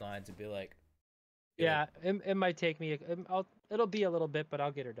sidelines and be like, good. Yeah, it might take me. It'll be a little bit, but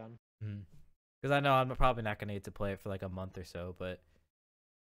I'll get her done. Because I know I'm probably not gonna get to play it for like a month or so, but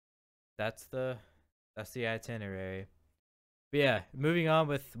that's the itinerary. But yeah, moving on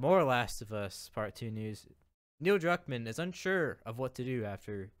with more Last of Us Part 2 news. Neil Druckmann is unsure of what to do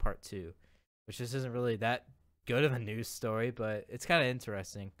after Part 2, which just isn't really that good of a news story, but it's kind of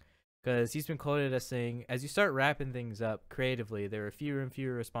interesting because he's been quoted as saying, as you start wrapping things up creatively, there are fewer and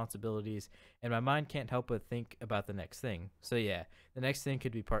fewer responsibilities, and my mind can't help but think about the next thing. So yeah, the next thing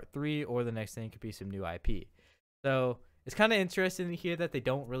could be Part 3, or the next thing could be some new IP. So it's kind of interesting to hear that they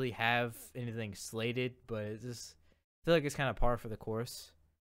don't really have anything slated, but it's just, I feel like it's kind of par for the course.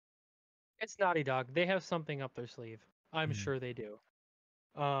 It's Naughty Dog. They have something up their sleeve. I'm sure they do.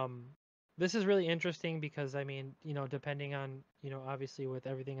 This is really interesting because I mean, depending on, obviously with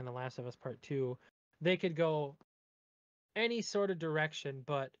everything in The Last of Us Part 2, they could go any sort of direction,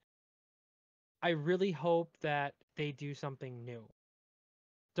 but I really hope that they do something new.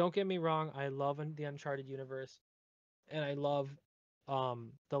 Don't get me wrong, I love the Uncharted universe and I love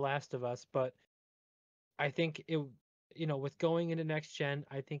The Last of Us, but I think with going into next gen,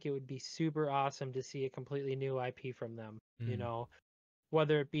 I think it would be super awesome to see a completely new IP from them,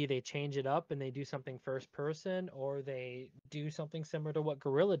 whether it be they change it up and they do something first person, or they do something similar to what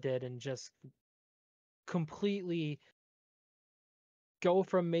Gorilla did and just completely go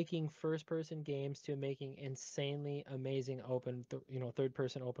from making first person games to making insanely amazing third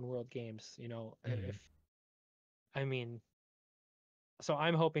person open world games, if I mean, so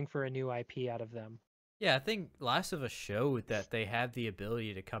I'm hoping for a new IP out of them. Yeah, I think Last of Us showed that they have the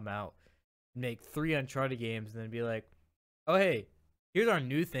ability to come out, make 3 Uncharted games, and then be like, oh, hey, here's our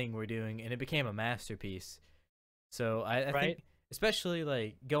new thing we're doing, and it became a masterpiece. So I think, especially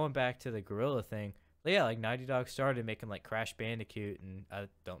like going back to the Gorilla thing, yeah, like Naughty Dog started making like Crash Bandicoot, and I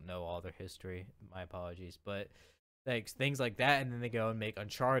don't know all their history, my apologies, but like things like that, and then they go and make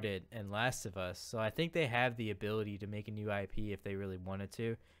Uncharted and Last of Us. So I think they have the ability to make a new IP if they really wanted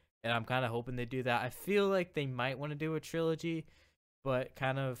to, and I'm kind of hoping they do that. I feel like they might want to do a trilogy, but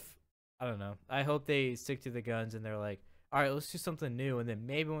kind of, I don't know. I hope they stick to the guns and they're like, all right, let's do something new, and then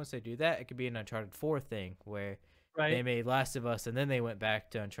maybe once they do that, it could be an Uncharted 4 thing where they made Last of Us and then they went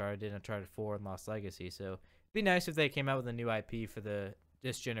back to Uncharted 4 and Lost Legacy. So it'd be nice if they came out with a new IP for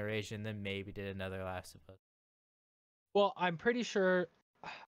this generation, then maybe did another Last of Us. Well, I'm pretty sure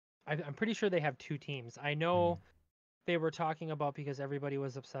they have 2 teams. I know they were talking about, because everybody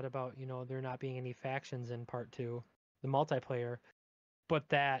was upset about, there not being any factions in Part 2, the multiplayer, but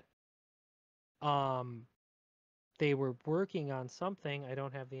that they were working on something. I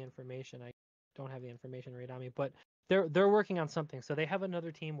don't have the information. I don't have the information right on me, but they're working on something. So they have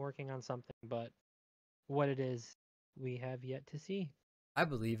another team working on something, but what it is, we have yet to see. I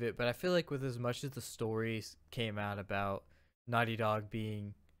believe it, but I feel like with as much as the stories came out about Naughty Dog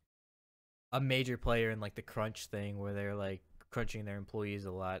being a major player in like the crunch thing where they're like crunching their employees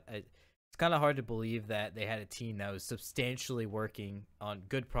a lot, it's kind of hard to believe that they had a team that was substantially working on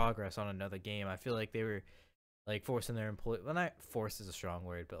good progress on another game. I feel like they were like forcing their employees, well, not force is a strong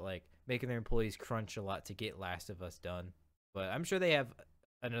word, but like making their employees crunch a lot to get Last of Us done. But I'm sure they have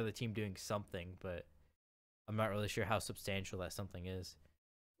another team doing something, but I'm not really sure how substantial that something is.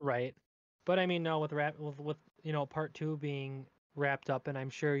 Right. But I mean, no, with Part 2 being wrapped up, and I'm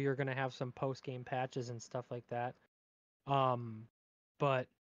sure you're going to have some post-game patches and stuff like that. But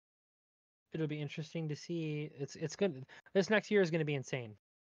it'll be interesting to see. It's good. This next year is going to be insane.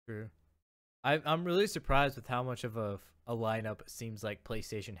 True. I'm really surprised with how much of a lineup it seems like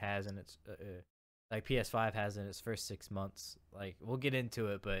PlayStation has in its like PS5 has in its first 6 months. Like we'll get into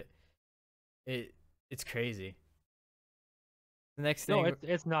it, but it's crazy. The next thing, no,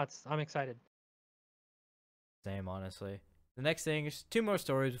 it's nuts. I'm excited. Same, honestly. The next thing is 2 more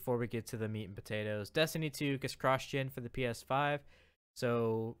stories before we get to the meat and potatoes. Destiny 2 gets cross-gen for the PS5,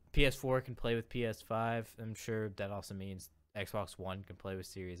 so PS4 can play with PS5. I'm sure that also means Xbox One can play with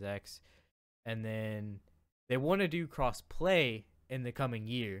Series X. And then they want to do cross-play in the coming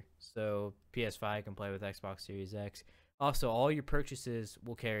year, so PS5 can play with Xbox Series X. Also, all your purchases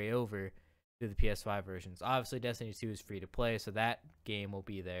will carry over to the PS5 versions. Obviously, Destiny 2 is free to play, so that game will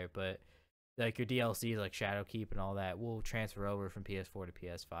be there, but like your DLCs like Shadowkeep and all that will transfer over from PS4 to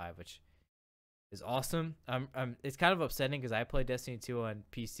PS5, which is awesome. It's kind of upsetting because I played Destiny 2 on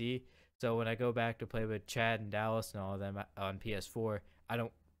PC, so when I go back to play with Chad and Dallas and all of them on PS4, I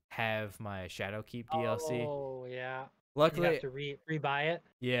don't have my Shadowkeep DLC. Oh yeah. Luckily, you have to rebuy it.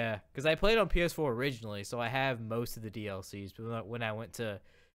 Yeah, because I played on PS4 originally, so I have most of the DLCs. But when I went to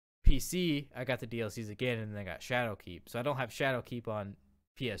PC, I got the DLCs again, and then I got Shadowkeep. So I don't have Shadowkeep on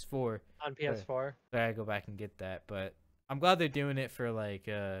PS4. On So PS4. I gotta go back and get that. But I'm glad they're doing it for like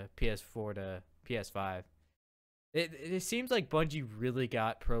PS4 to PS5. It seems like Bungie really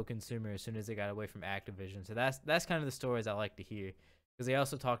got pro consumer as soon as they got away from Activision. So that's kind of the stories I like to hear, because they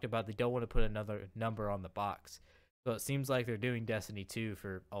also talked about they don't want to put another number on the box. So it seems like they're doing Destiny 2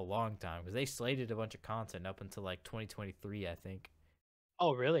 for a long time, because they slated a bunch of content up until like 2023, I think.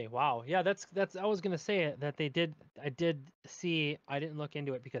 Oh, really? Wow. Yeah, that's I was gonna say it that they did. I did see. I didn't look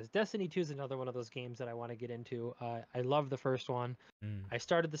into it because Destiny 2 is another one of those games that I want to get into. I love the first one. Mm. I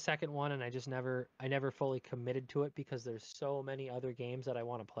started the second one and I never fully committed to it because there's so many other games that I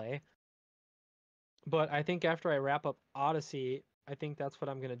want to play. But I think after I wrap up Odyssey, I think that's what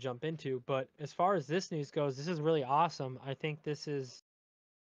I'm going to jump into. But as far as this news goes, this is really awesome. I think this is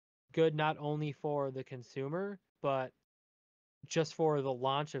good not only for the consumer, but just for the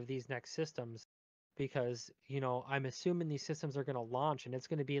launch of these next systems. Because, I'm assuming these systems are going to launch and it's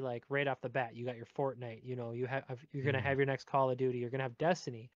going to be like right off the bat. You got your Fortnite, you're going to Mm. have your next Call of Duty, you're going to have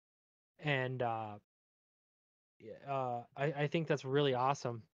Destiny. And I think that's really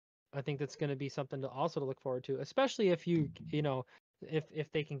awesome. I think that's going to be something to also to look forward to, especially if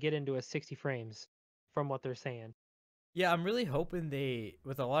if they can get into a 60 frames from what they're saying. Yeah, I'm really hoping they,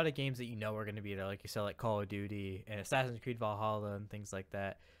 with a lot of games that are going to be there, like you said, like Call of Duty and Assassin's Creed Valhalla and things like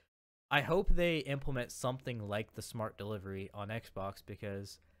that. I hope they implement something like the smart delivery on Xbox,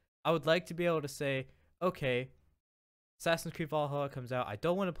 because I would like to be able to say, okay, Assassin's Creed Valhalla comes out. I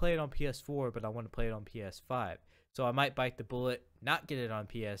don't want to play it on PS4, but I want to play it on PS5. So I might bite the bullet, not get it on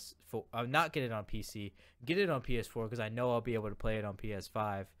PS4, not get it on PC, get it on PS4, because I know I'll be able to play it on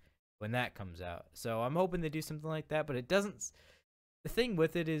PS5 when that comes out. So I'm hoping they do something like that, but it doesn't. The thing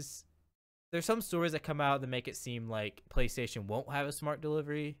with it is, there's some stories that come out that make it seem like PlayStation won't have a smart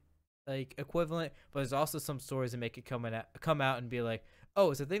delivery like equivalent, but there's also some stories that make it come out and be like,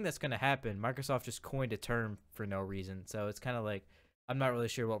 oh, it's a thing that's gonna happen. Microsoft just coined a term for no reason, so it's kind of like I'm not really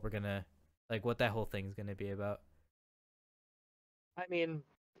sure what we're gonna like what that whole thing's gonna be about. I mean,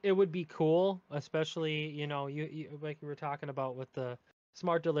 it would be cool, especially, you like you were talking about with the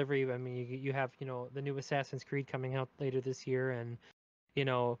smart delivery. I mean, you have, the new Assassin's Creed coming out later this year, and you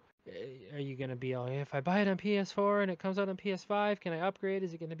know, are you gonna be like, if I buy it on PS4 and it comes out on PS5, can I upgrade?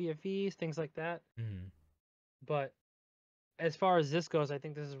 Is it gonna be a fees? Things like that. Mm-hmm. But as far as this goes, I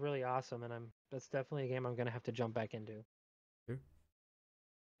think this is really awesome, and that's definitely a game I'm gonna have to jump back into. Sure.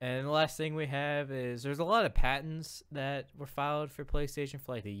 And the last thing we have is there's a lot of patents that were filed for PlayStation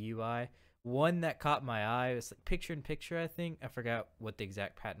for like the UI. One that caught my eye was like picture in picture, I think. I forgot what the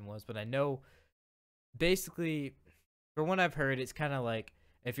exact patent was, but I know basically, from what I've heard, it's kind of like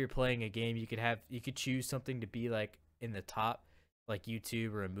if you're playing a game, you could choose something to be like in the top, like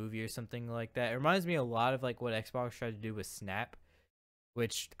YouTube or a movie or something like that. It reminds me a lot of like what Xbox tried to do with Snap,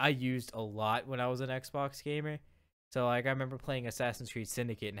 which I used a lot when I was an Xbox gamer. So like I remember playing Assassin's Creed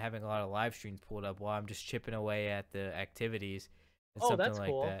Syndicate and having a lot of live streams pulled up while I'm just chipping away at the activities and Oh, something that's like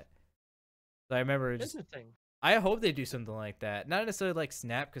cool. that. So I remember just Interesting. I hope they do something like that. Not necessarily like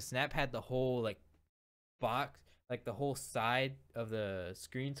Snap, because Snap had the whole like box, like the whole side of the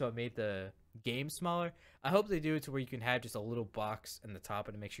screen, so it made the game smaller. I hope they do it to where you can have just a little box in the top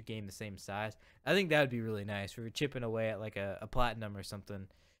and it makes your game the same size. I think that would be really nice. If you're chipping away at like a platinum or something,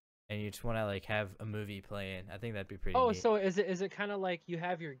 and you just want to like have a movie playing. I think that'd be pretty Oh, neat. so is it kind of like you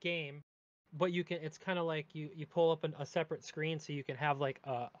have your game, but it's kind of like you pull up a separate screen so you can have like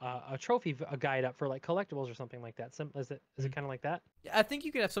a trophy a guide up for like collectibles or something like that. Is it Mhm. kind of like that? Yeah, I think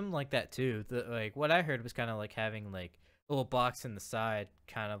you could have something like that too. The like what I heard was kind of like having like a little box in the side,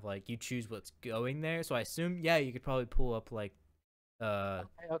 kind of like you choose what's going there. So I assume, yeah, you could probably pull up uh Okay,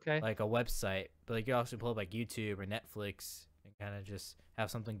 okay. like a website, but like you also pull up like YouTube or Netflix and kind of just have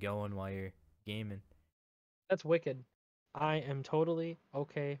something going while you're gaming. That's wicked. I am totally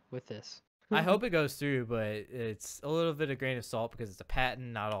okay with this. I hope it goes through, but it's a little bit of grain of salt because it's a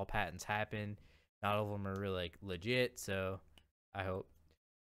patent. Not all patents happen. Not all of them are really like legit. So I hope.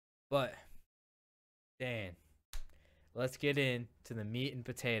 But Dan, let's get into the meat and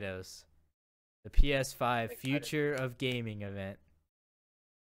potatoes. The PS5 Excited. Future of Gaming event.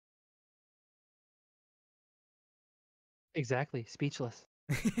 Exactly. Speechless.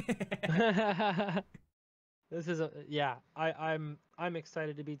 This is yeah. I'm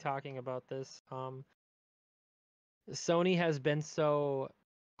excited to be talking about this. Sony has been so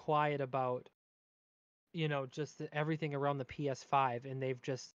quiet about just everything around the PS5, and they've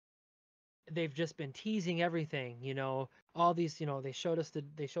just been teasing everything. All these they showed us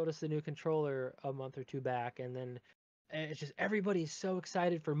the new controller a month or two back, and then it's just everybody's so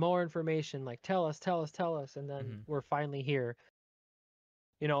excited for more information. Like, tell us, tell us, tell us, and then Mm-hmm. we're finally here.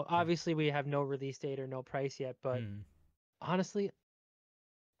 Yeah. Obviously we have no release date or no price yet, but Mm. honestly,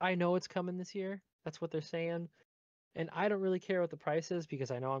 I know it's coming this year. That's what they're saying. And I don't really care what the price is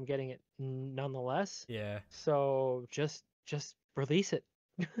because I know I'm getting it nonetheless. Yeah. So just release it.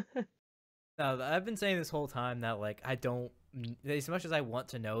 Now, I've been saying this whole time that like I don't, as much as I want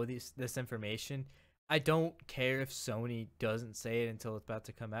to know this information, I don't care if Sony doesn't say it until it's about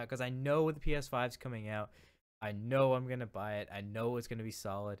to come out because I know the PS5 is coming out. I know I'm gonna buy it. I know it's gonna be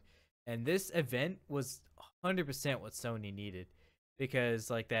solid, and this event was 100% what Sony needed because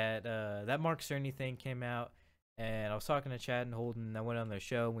like that Mark Cerny thing came out, and I was talking to Chad and Holden. And I went on their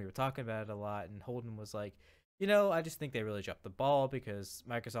show and we were talking about it a lot, and Holden was like, I just think they really dropped the ball because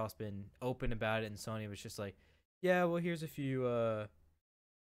Microsoft's been open about it, and Sony was just like, yeah, well, here's a few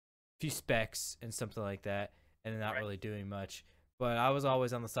specs and something like that, and not Right. really doing much. But I was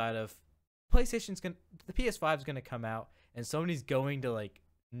always on the side of the PS5 is gonna come out, and Sony's going to like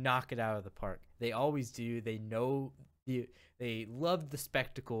knock it out of the park. They always do. They know they love the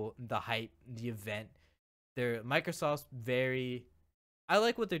spectacle, the hype, the event. Microsoft's very. I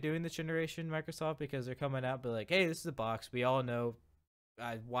like what they're doing this generation, Microsoft, because they're coming out, but like, hey, this is a box. We all know.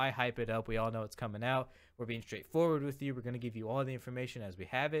 Why hype it up? We all know it's coming out. We're being straightforward with you. We're gonna give you all the information as we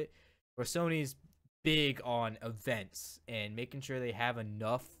have it. Where Sony's big on events and making sure they have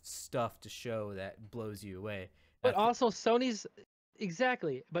enough stuff to show that blows you away. But also Sony's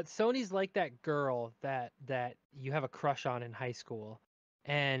exactly. But Sony's like that girl that you have a crush on in high school,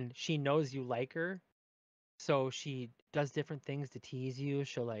 and she knows you like her, so she does different things to tease you.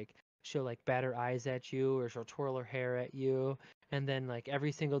 She'll like bat her eyes at you, or she'll twirl her hair at you, and then like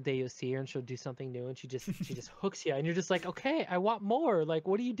every single day you'll see her and she'll do something new, and she just hooks you, and you're just like, okay, I want more. Like,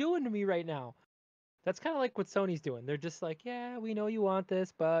 what are you doing to me right now? That's kind of like what Sony's doing. They're just like, yeah, we know you want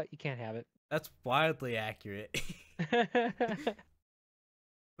this, but you can't have That's wildly accurate. it.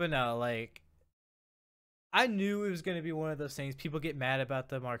 But no, like I knew it was gonna be one of those things. People get mad about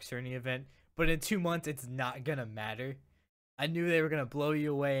the Mark Cerny event, but in 2 months, it's not gonna matter. I knew they were gonna blow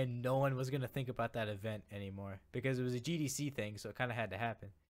you away, and no one was gonna think about that event anymore because it was a GDC thing, so it kind of had to happen.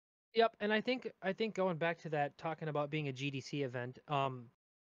 Yep, and I think going back to that, talking about being a GDC event,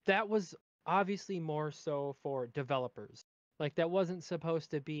 that was obviously more so for developers. Like, that wasn't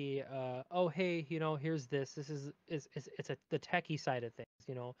supposed to be, oh hey, here's this. This is it's the techie side of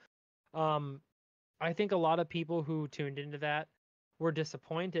things. Um, I think a lot of people who tuned into that were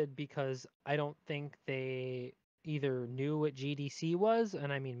disappointed because I don't think they either knew what GDC was,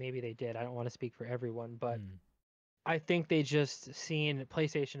 and I mean maybe they did. I don't want to speak for everyone, but Hmm. I think they just seen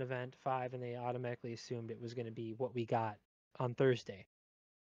PlayStation Event 5 and they automatically assumed it was going to be what we got on Thursday.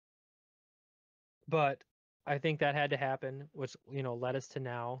 But I think that had to happen, which led us to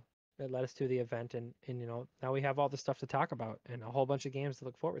now. It led us to the event, and now we have all the stuff to talk about and a whole bunch of games to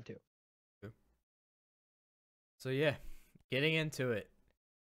look forward to. So yeah, getting into it.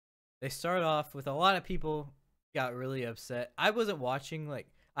 They start off with a lot of people got really upset. I wasn't watching, like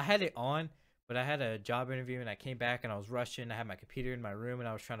I had it on, but I had a job interview and I came back and I was rushing. I had my computer in my room and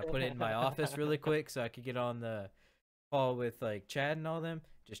I was trying to put it in my office really quick so I could get on the call with like Chad and all them,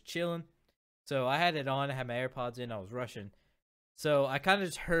 just chilling. So I had it on, I had my AirPods in, I was rushing. So I kind of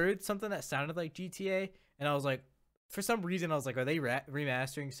just heard something that sounded like GTA, and I was like, for some reason, I was like, are they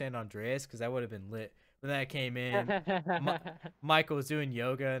remastering San Andreas? Because that would have been lit. But then I came in, Mi- Michael was doing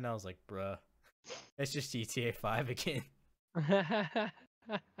yoga, and I was like, bruh, it's just GTA 5 again.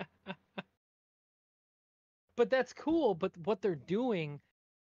 But that's cool, but what they're doing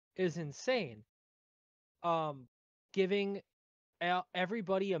is insane. Um Giving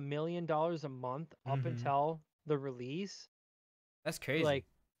everybody $1 million a month up Mm-hmm. until the release, That's crazy. like,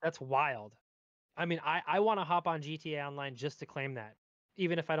 that's wild. I mean, I want to hop on GTA Online just to claim that,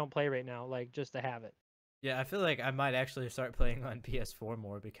 even if I don't play right now, like, just to have it. Yeah, I feel like I might actually start playing on PS4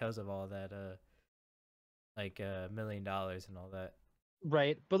 more because of all that, like $1 million and all that.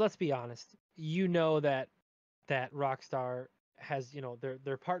 Right? But let's be honest. That Rockstar has,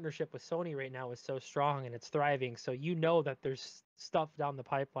 their partnership with Sony right now is so strong and it's thriving. So that there's stuff down the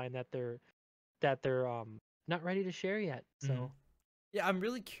pipeline that they're not ready to share yet. Mm-hmm. So Yeah, I'm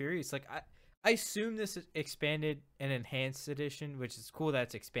really curious. Like, I assume this is expanded and enhanced edition, which is cool that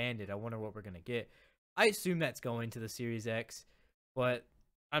it's expanded. I wonder what we're gonna get. I assume that's going to the Series X, but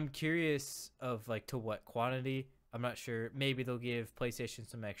I'm curious of like to what quantity. I'm not sure. Maybe they'll give PlayStation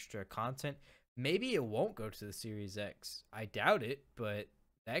some extra content. Maybe it won't go to the Series X. I doubt it, but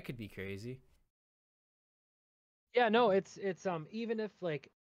that could be crazy. yeah, no, it's even if, like,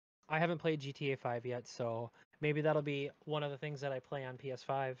 I haven't played GTA 5 yet, so maybe that'll be one of the things that I play on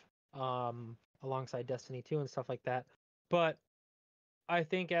PS5, alongside Destiny 2 and stuff like that. But I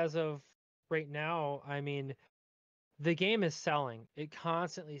think as of right now, I mean, the game is selling. It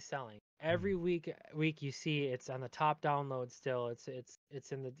constantly selling. Every week you see it's on the top download still. It's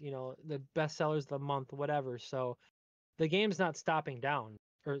in the, the best sellers of the month, whatever. So the game's not stopping down,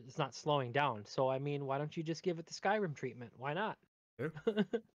 or it's not slowing down. So I mean, why don't you just give it the Skyrim treatment? Why not? Sure.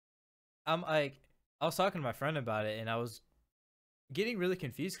 I'm like, I was talking to my friend about it, and I was getting really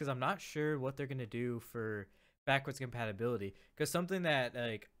confused because I'm not sure what they're gonna do for backwards compatibility. Because something that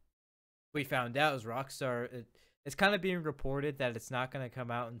like we found out is Rockstar. It's kind of being reported that it's not gonna come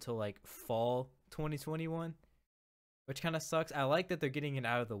out until like fall 2021, which kind of sucks. I like that they're getting it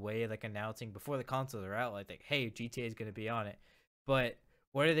out of the way, like announcing before the consoles are out, like hey, GTA is gonna be on it. But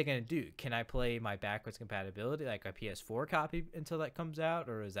what are they gonna do? Can I play my backwards compatibility, like a PS4 copy, until that comes out,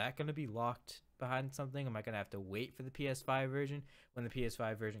 or is that gonna be locked behind something? Am I gonna have to wait for the PS5 version when the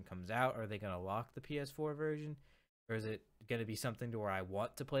PS5 version comes out? Are they gonna lock the PS4 version, or is it gonna be something to where I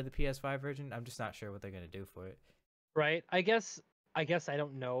want to play the PS5 version? I'm just not sure what they're gonna do for it. Right. I guess I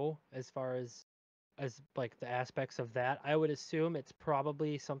don't know as far as like the aspects of that. I would assume it's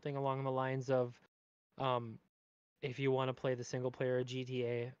probably something along the lines of, um if you want to play the single player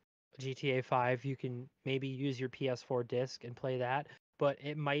GTA 5, you can maybe use your PS4 disc and play that, but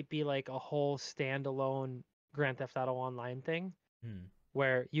it might be like a whole standalone Grand Theft Auto Online thing Hmm.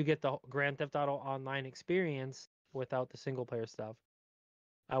 where you get the Grand Theft Auto Online experience without the single player stuff.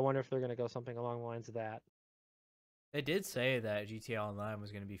 I wonder if they're going to go something along the lines of that. They did say that GTA Online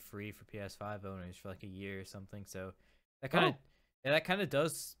was going to be free for PS5 owners for like a year or something. So that kind of, Oh, yeah, that kind of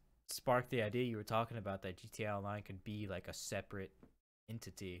does spark the idea you were talking about, that GTA Online could be like a separate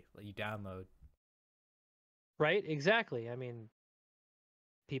entity that you download. right, exactly. I mean,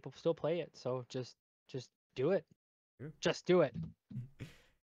 people still play it, so just do it. True. Just do it.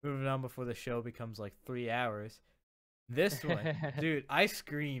 Moving on before the show becomes like 3 hours. This one, dude, I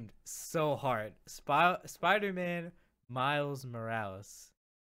screamed so hard. Spider-Man Miles Morales.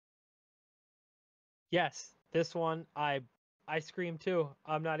 Yes, this one I scream too.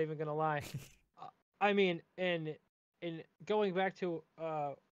 I'm not even gonna lie. I mean, and going back to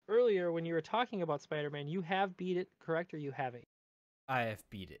earlier when you were talking about Spider-Man, you have beat it, correct, or you haven't? I have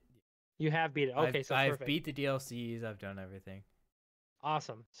beat it. You have beat it. I've Okay, so I've perfect. beat the DLCs. I've done everything.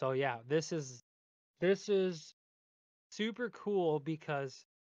 Awesome. So yeah, this is super cool because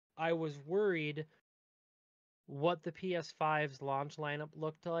I was worried what the PS5's launch lineup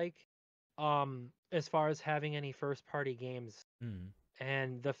looked like, as far as having any first party games. Mm.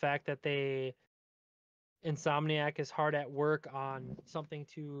 And the fact that Insomniac is hard at work on something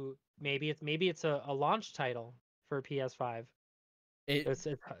to, maybe it's a launch title for PS5. It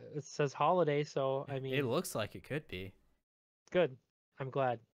It says holiday, so I it mean, looks like it could be. good. I'm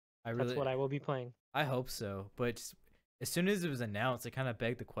glad. I That's really what I will be playing. I hope so. But just, as soon as it was announced, it kind of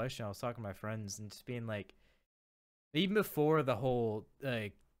begged the question. I was talking to my friends and just being like, even before the whole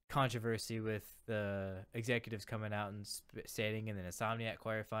like controversy with the executives coming out and stating, and then Insomniac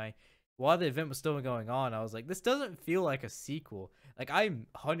clarifying, while the event was still going on, I was like, this doesn't feel like a sequel. Like, I'm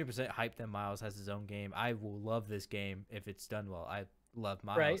 100% hyped that Miles has his own game. I will love this game if it's done well. I love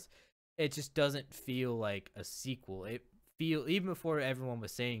Right? Miles. It just doesn't feel like a sequel. It feel, even before everyone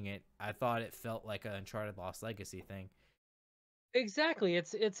was saying it, I thought it felt like an Uncharted Lost Legacy thing. Exactly.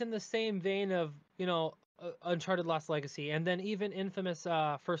 It's in the same vein of, Uncharted Lost Legacy, and then even infamous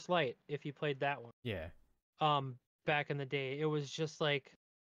First Light, if you played that one. Yeah. Um Back in the day, it was just like,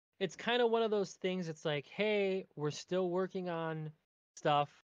 it's kind of one of those things. It's like, hey, we're still working on stuff,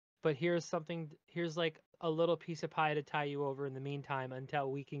 but here's like a little piece of pie to tie you over in the meantime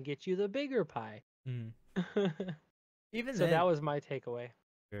until we can get you the bigger pie. Mm. Even So that then, was my takeaway.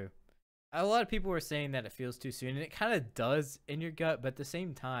 true. A lot of people were saying that it feels too soon, and it kind of does in your gut. But at the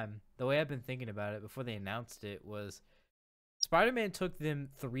same time, the way I've been thinking about it before they announced it was, Spider-Man took them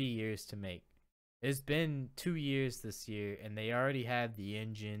 3 years to make. It's been 2 years this year, and they already have the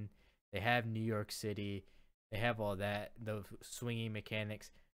engine. They have New York City. They have all that, the swinging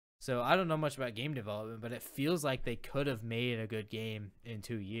mechanics. So I don't know much about game development, but it feels like they could have made a good game in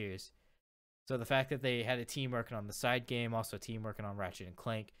 2 years. So the fact that they had a team working on the side game, also a team working on Ratchet and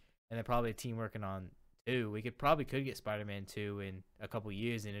Clank, and then probably a team working on 2, we could get Spider-Man 2 in a couple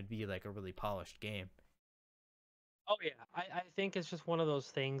years, and it'd be like a really polished game. Oh yeah, I think it's just one of those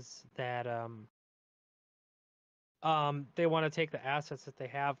things that they want to take the assets that they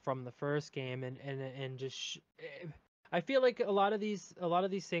have from the first game and just I feel like a lot of these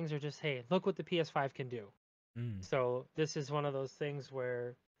things are just, hey, look what the PS5 can do. Mm. So this is one of those things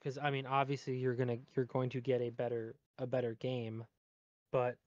where because I mean, obviously you're going to get a better game,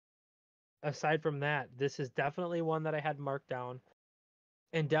 but aside from that, this is definitely one that I had marked down,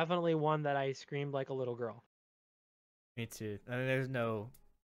 and definitely one that I screamed like a little girl. Me too. I mean, there's no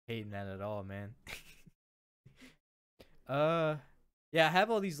hating that at all, man. uh, yeah, I have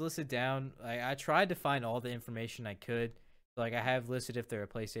all these listed down. I tried to find all the information I could. Like, I have listed if they're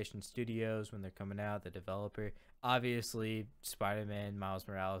PlayStation Studios when they're coming out, the developer. Obviously, Spider-Man Miles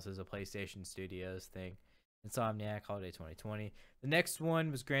Morales is a PlayStation Studios thing. Insomniac Holiday 2020. The next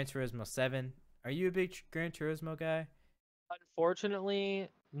one was Gran Turismo 7. Are you a big Gran Turismo guy? Unfortunately,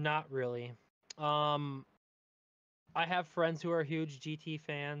 not really. Um, I have friends who are huge GT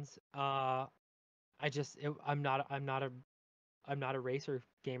fans. I'm not a racer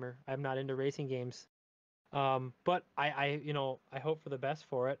gamer. I'm not into racing games. But I hope for the best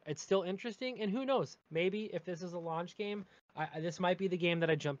for it. It's still interesting, and who knows? Maybe if this is a launch game, this might be the game that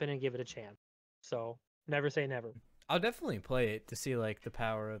I jump in and give it a chance. So never say never. I'll definitely play it to see like the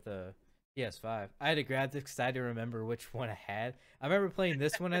power of the PS5. I had to grab this because I had to remember which one I had. I remember playing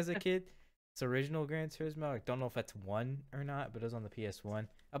this one as a kid. It's original Gran Turismo. I don't know if that's one or not, but it was on the PS1.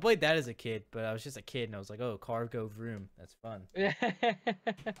 I played that as a kid, but I was just a kid and I was like, oh, car go vroom. That's fun.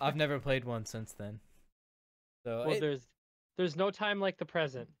 I've never played one since then. So Well, there's no time like the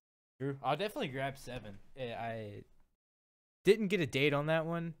present. True. I'll definitely grab 7. I didn't get a date on that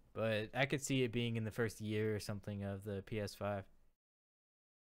one, but I could see it being in the first year or something of the PS5.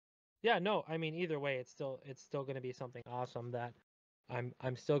 Yeah, no, I mean either way, it's still going to be something awesome that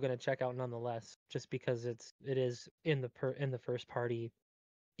I'm still going to check out nonetheless, just because it is in the first party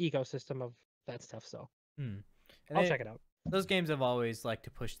ecosystem of that stuff. So And I'll check it out. Those games have always liked to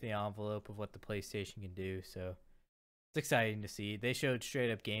push the envelope of what the PlayStation can do, so it's exciting to see. They showed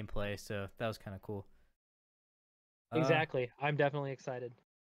straight up gameplay, so that was kind of cool. Exactly. I'm definitely excited.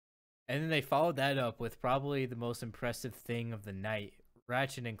 And then they followed that up with probably the most impressive thing of the night,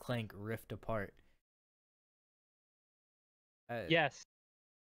 Ratchet and Clank Rift Apart. Yes.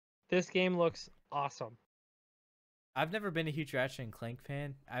 This game looks awesome. I've never been a huge Ratchet and Clank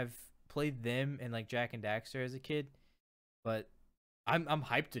fan. I've played them and like Jack and Daxter as a kid, but I'm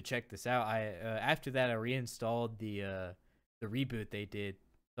hyped to check this out. I after that I reinstalled the reboot they did,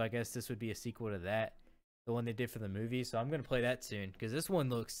 so I guess this would be a sequel to that, the one they did for the movie. So I'm gonna play that soon because this one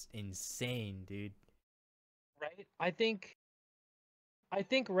looks insane, dude. Right?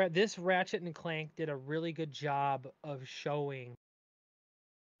 This Ratchet and Clank did a really good job of showing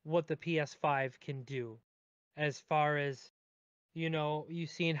what the PS5 can do, as far as you've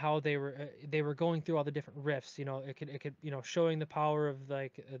seen how they were going through all the different rifts. It could showing the power of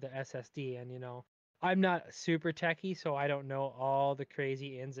like the SSD, and I'm not super techie, so I don't know all the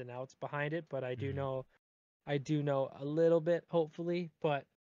crazy ins and outs behind it, but I do know a little bit, hopefully. But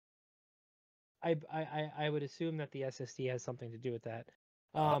I would assume that the SSD has something to do with that.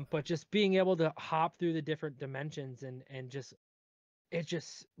 But just being able to hop through the different dimensions, and just it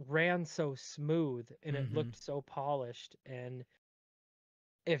just ran so smooth, and it looked so polished. And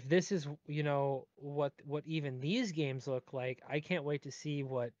if this is what even these games look like, I can't wait to see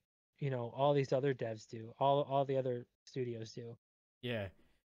what all these other devs do, all the other studios do. Yeah.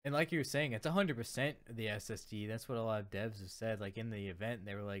 And like you were saying, it's 100% the SSD. That's what a lot of devs have said. Like in the event,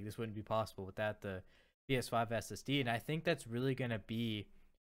 they were like, this wouldn't be possible without the PS5 SSD. And I think that's really going to be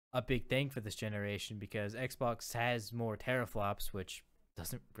a big thing for this generation because Xbox has more teraflops, which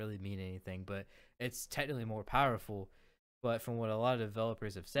doesn't really mean anything, but it's technically more powerful. But from what a lot of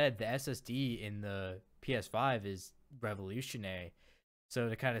developers have said, the SSD in the PS5 is revolutionary. So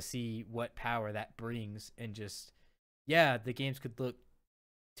to kind of see what power that brings and just, yeah, the games could look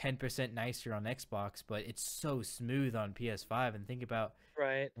 10% nicer on Xbox, but it's so smooth on PS5. And think about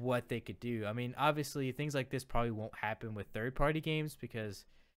what they could do. I mean, obviously, things like this probably won't happen with third-party games because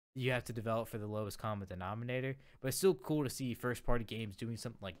you have to develop for the lowest common denominator. But it's still cool to see first-party games doing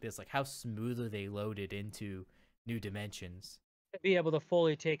something like this. Like how smoothly they loaded into new dimensions. Be able to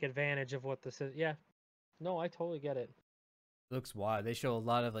fully take advantage of what this is. Yeah, no, I totally get it. Looks wild. They show a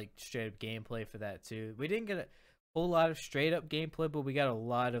lot of like straight up gameplay for that too. We didn't get a whole lot of straight up gameplay, but we got a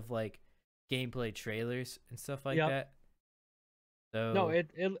lot of like gameplay trailers and stuff like that. So no,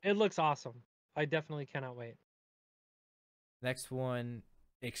 it looks awesome. I definitely cannot wait. Next one,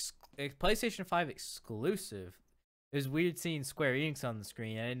 PlayStation 5 exclusive. It was weird seeing Square Enix on the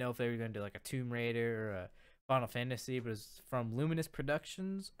screen. I didn't know if they were going to do like a Tomb Raider or a Final Fantasy, but it's from Luminous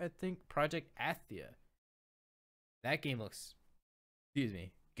Productions, I think, Project Athia. That game looks, excuse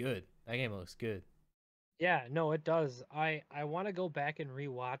me, good. That game looks good. Yeah, no, it does. I want to go back and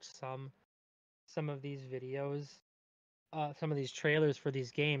rewatch some of these videos some of these trailers for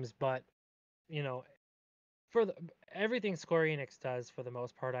these games, but you know, for the everything Square Enix does for the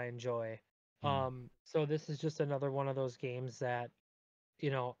most part, I enjoy. Mm. So this is just another one of those games that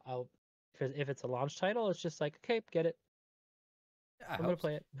I'll if it's a launch title, it's just like, okay, get it. I I'm gonna hope so.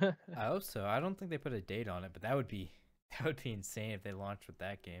 play it. I hope so. I don't think they put a date on it, but that would be that would be insane if they launched with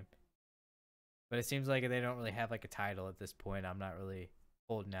that game. But it seems like they don't really have like a title at this point. I'm not really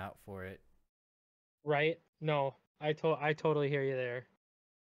holding out for it. Right? No, I totally hear you there.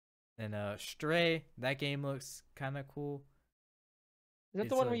 And Stray, that game looks kind of cool. Is that the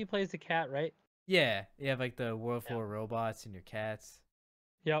It's one where like you play as the cat, right? yeah, you have like the world Yeah. full of robots and your cats.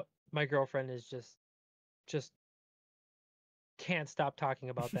 Yep. My girlfriend is just can't stop talking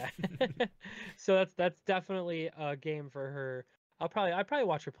about that. So that's definitely a game for her. I'd probably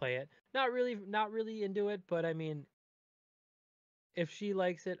watch her play it. Not really into it, but I mean, if she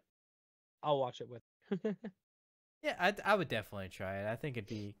likes it, I'll watch it with her. Yeah, I would definitely try it. I think it'd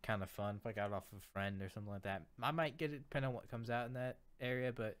be kind of fun if I got it off of a friend or something like that. I might get it depending on what comes out in that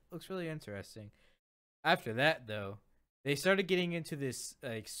area, but it looks really interesting. After that, though, they started getting into this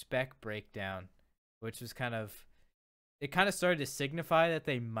like spec breakdown, which was it kind of started to signify that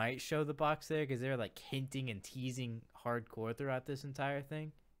they might show the box there because they're like hinting and teasing hardcore throughout this entire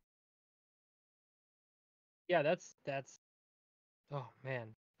thing. Yeah, that's oh man.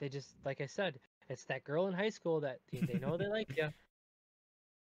 They just like I said, it's that girl in high school that they know they like you,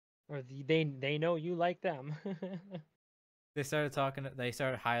 or they know you like them. They started talking. They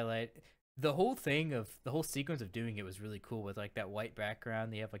started highlight the whole thing of the whole sequence of doing it was really cool with like that white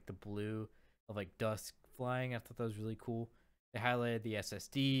background. They have like the blue of like dust flying. I thought that was really cool. They highlighted the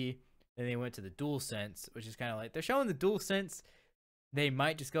SSD. Then they went to the DualSense, which is kind of like they're showing the DualSense. They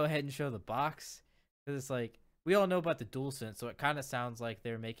might just go ahead and show the box because it's like we all know about the DualSense, so it kind of sounds like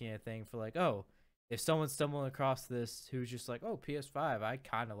they're making a thing for like, oh, if someone's stumbling across this who's just like, oh, PS5, I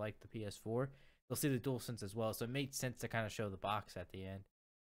kind of like the PS4, they'll see the DualSense as well. So it made sense to kind of show the box at the end.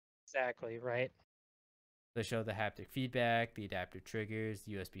 Exactly, right? They show the haptic feedback, the adaptive triggers,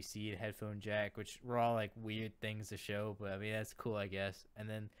 the USB-C, the headphone jack, which were all like weird things to show, but I mean that's cool, I guess. And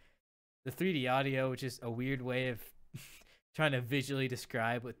then the 3D audio, which is a weird way of trying to visually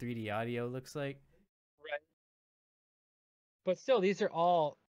describe what 3D audio looks like. Right. But still, these are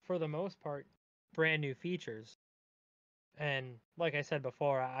all, for the most part, brand new features. And like I said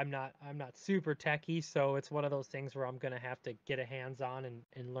before, I'm not super techy, so it's one of those things where I'm gonna have to get a hands on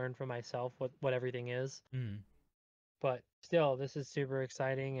and learn for myself what everything is. Mm. But still, this is super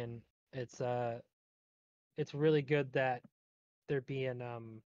exciting, and it's uh it's really good that they're being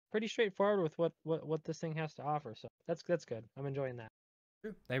pretty straightforward with what this thing has to offer. So that's good. I'm enjoying that.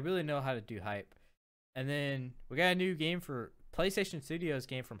 True. They really know how to do hype. And then we got a new game for PlayStation Studios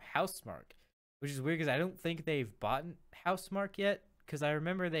game from Housemarque, which is weird because I don't think they've bought Housemarque yet. Because I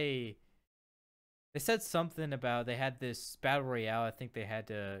remember they said something about they had this battle royale. I think they had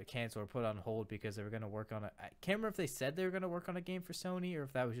to cancel or put on hold because they were going to work on it. I can't remember if they said they were going to work on a game for Sony or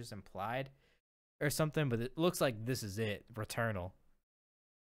if that was just implied or something. But it looks like this is it, Returnal.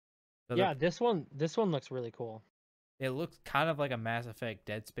 So Yeah, this one looks really cool. it looks kind of like a Mass Effect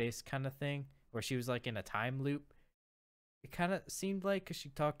Dead Space kind of thing where she was like in a time loop. It kind of seemed like because she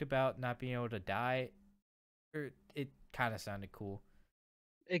talked about not being able to die, or it kind of sounded cool.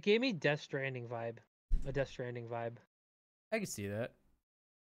 It gave me Death Stranding vibe, a Death Stranding vibe. I can see that.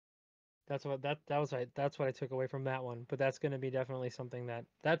 That's what I took away from that one. But that's going to be definitely something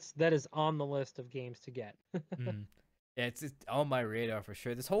that is on the list of games to get. Mm. Yeah, it's on my radar for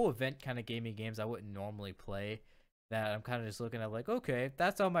sure. This whole event kind of gave me games I wouldn't normally play. That I'm kind of just looking at like, okay,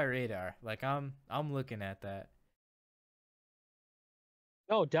 that's on my radar. Like I'm looking at that.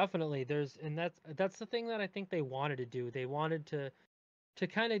 No, definitely. That's the thing that I think they wanted to do. They wanted to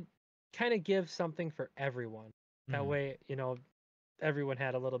kind of give something for everyone. That Mm. way, everyone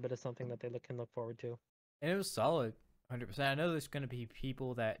had a little bit of something that can look forward to. And it was solid, 100%. I know there's gonna be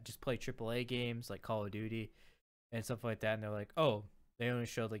people that just play AAA games like Call of Duty and stuff like that, and they're like, oh, they only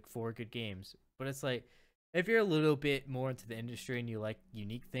showed like 4 good games. But it's like, if you're a little bit more into the industry and you like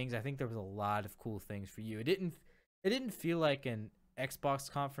unique things, I think there was a lot of cool things for you. It didn't feel like an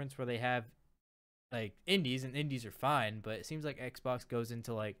Xbox conference where they have like indies, and indies are fine, but it seems like Xbox goes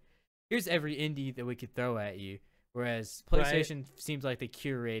into like, here's every indie that we could throw at you, whereas Right. PlayStation seems like they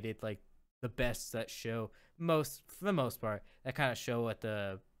curated like the best that show most for the most part that kind of show what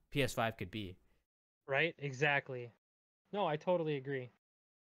the PS5 could be. Right? Exactly. No, I totally agree.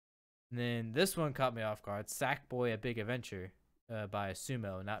 And then this one caught me off guard. Sackboy: A Big Adventure by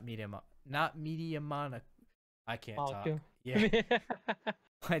Sumo, not Mediamana. I can't talk. Molecule. Yeah,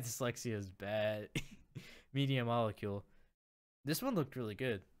 my dyslexia is bad. Media Molecule. This one looked really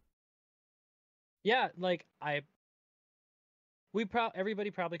good. Yeah, like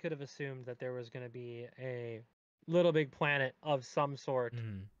everybody probably could have assumed that there was going to be a Little Big Planet of some sort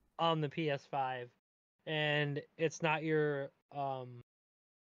Mm-hmm. on the PS5, and it's not, your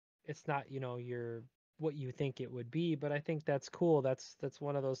what you think it would be, but I think that's cool. That's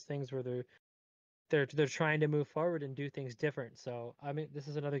one of those things where they're trying to move forward and do things different. So I mean, this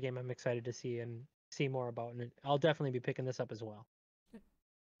is another game I'm excited to see more about, and I'll definitely be picking this up as well.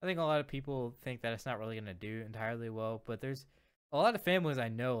 I think a lot of people think that it's not really gonna do entirely well, but there's a lot of families I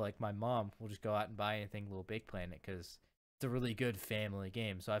know, like my mom, will just go out and buy anything Little Big Planet because it's a really good family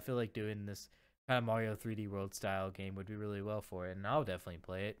game. So I feel like doing this kind of Mario 3D World style game would be really well for it, and I'll definitely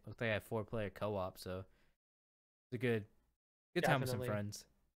play it. Looks like I have 4-player co-op, so it's a good time with some Definitely, friends.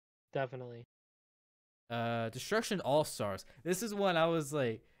 definitely. Destruction All Stars. This is one I was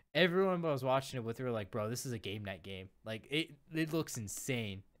like, everyone I was watching it with, they were like, bro, this is a game night game. Like it looks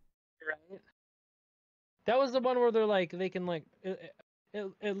insane. Right. That was the one where they're like they can like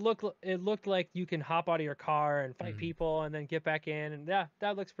it looked like you can hop out of your car and fight Mhm. people and then get back in, and yeah,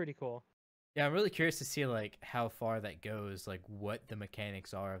 that looks pretty cool. Yeah, I'm really curious to see like how far that goes, like what the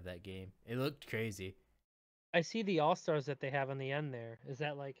mechanics are of that game. It looked crazy. I see the All Stars that they have on the end there. Is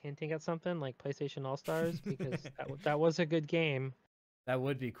that like hinting at something like PlayStation All Stars? Because that was a good game. That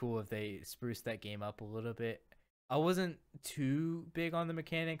would be cool if they spruced that game up a little bit. I wasn't too big on the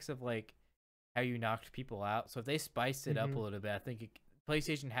mechanics of like how you knocked people out. So if they spiced it up a Hmm. little bit, I think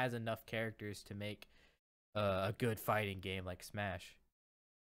PlayStation has enough characters to make a good fighting game like Smash.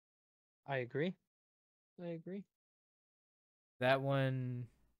 I agree. I agree. That one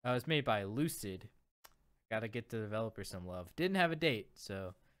was made by Lucid. Gotta get the developer some love. Didn't have a date,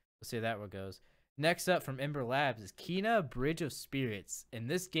 so we'll see how that one goes. Next up from Ember Labs is Kena Bridge of Spirits, and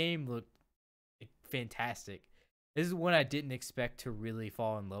this game looked fantastic. This is one I didn't expect to really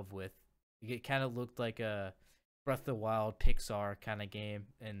fall in love with. It kind of looked like a Breath of the Wild Pixar kind of game,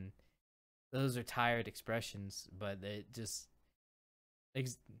 and those are tired expressions, but it just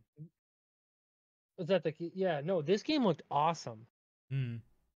ex- Was that yeah, no, this game looked awesome. mm,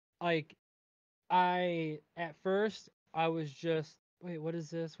 Like at first I was just, wait, what is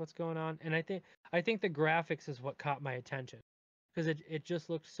this? What's going on? And I think the graphics is what caught my attention because it just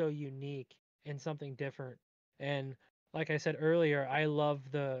looked so unique and something different. And like I said earlier, I love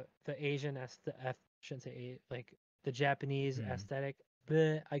the Asian shouldn't say like the Japanese mm. aesthetic.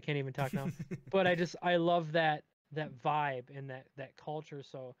 Bleh, I can't even talk now. But I love that vibe and that culture.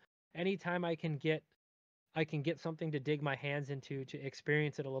 So anytime I can get something to dig my hands into to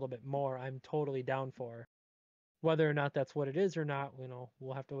experience it a little bit more, I'm totally down for. Whether or not that's what it is or not,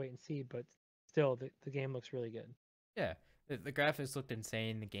 we'll have to wait and see. But still, the game looks really good. Yeah, the graphics looked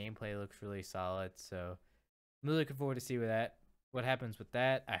insane. The gameplay looks really solid. So I'm really looking forward to see what happens with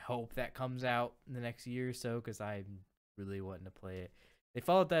that. I hope that comes out in the next year or so because I'm really wanting to play it. They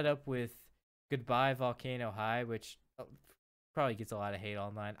followed that up with Goodbye Volcano High, which probably gets a lot of hate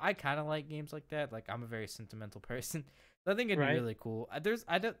online. I kind of like games like that. Like I'm a very sentimental person. So I think it'd be Right? really cool. I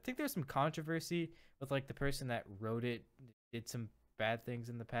don't think there's some controversy with like the person that wrote it did some bad things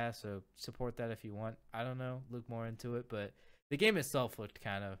in the past. So support that if you want. I don't know, look more into it, but the game itself looked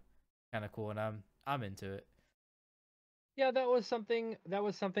kind of cool, and I'm into it. Yeah, that was something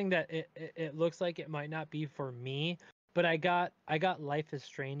that it looks like it might not be for me, but I got Life is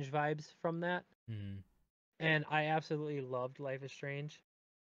Strange vibes from that, Mm. and I absolutely loved Life is Strange.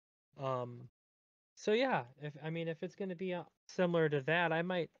 Um, so yeah, if it's gonna be similar to that, I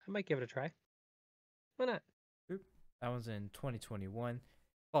might give it a try. Why not? Oop. That was in 2021.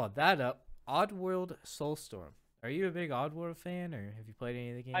 Followed that up, Oddworld Soulstorm. Are you a big Oddworld fan, or have you played any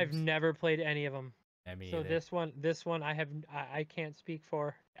of the I've games? never played any of them. Yeah, me So either. this one I can't speak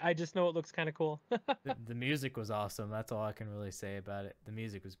for. I just know it looks kind of cool. The music was awesome. That's all I can really say about it. The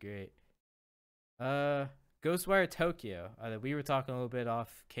music was great. Uh, Ghostwire Tokyo. We were talking a little bit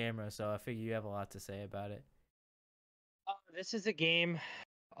off camera, so I figure you have a lot to say about it. This is a game.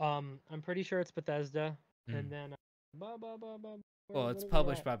 I'm pretty sure it's Bethesda, and Mm. then Well, where it's are we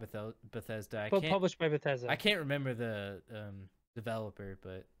published at? by Bethesda. But published by I Bethesda. can't remember the developer,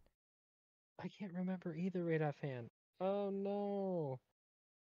 but I can't remember either right offhand. Oh no.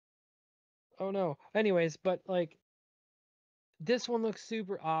 Oh no. Anyways, but like this one looks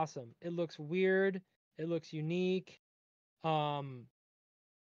super awesome. It looks weird. It looks unique. Um,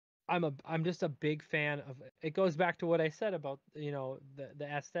 I'm just a big fan of it. It goes back to what I said about the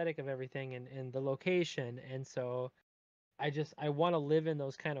aesthetic of everything and the location, and so I want to live in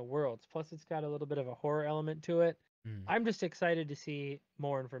those kind of worlds. Plus, it's got a little bit of a horror element to it. mm. I'm just excited to see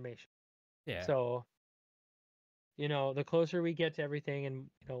more information. Yeah. So the closer we get to everything, and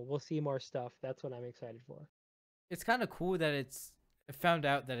we'll see more stuff. That's what I'm excited for. It's kind of cool that I found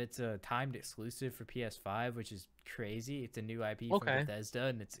out that it's a timed exclusive for PS5, which is crazy. It's a new IP from Okay. Bethesda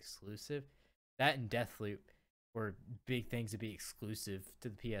and it's exclusive. That and Deathloop were big things to be exclusive to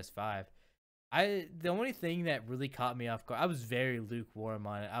the PS5. The only thing that really caught me off guard, I was very lukewarm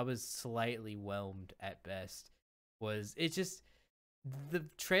on it. I was slightly whelmed at best. Was it just the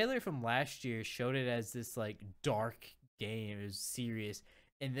trailer from last year showed it as this like dark game. It was serious,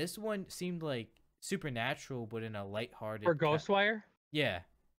 and this one seemed like supernatural, but in a For lighthearted. Ghostwire. Yeah,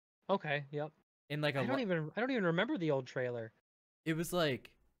 Okay. Yep. in like I don't even remember the old trailer. it was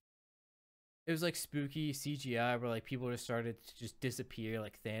like spooky CGI where like people just started to just disappear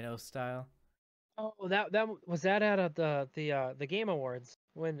like Thanos style. Oh, that was that at the Game Awards.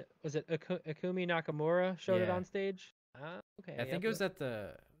 When was it? Akumi Nakamura showed it Yeah, on stage. I Okay. think Yep. it was Yep.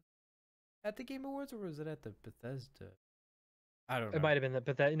 at the Game Awards, or was it at the Bethesda? I don't It remember. might have been the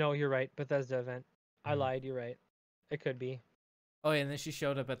Bethesda. No, you're right. Bethesda event. I Mhm. lied. You're right. It could be. Oh yeah, and then she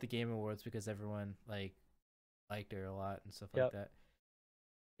showed up at the Game Awards because everyone like liked her a lot and stuff like Yep. that.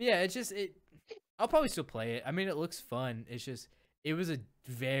 But yeah, it's just it. I'll probably still play it. I mean, it looks fun. It's just it was a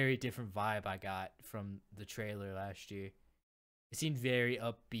very different vibe I got from the trailer last year. It seemed very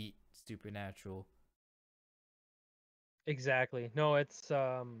upbeat, supernatural. Exactly. No, it's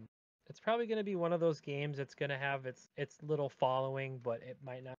probably going to be one of those games that's going to have its little following, but it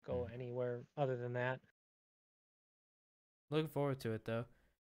might not go Mm. anywhere other than that. Looking forward to it though.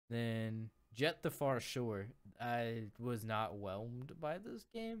 Then Jet the Far Shore. I was not whelmed by this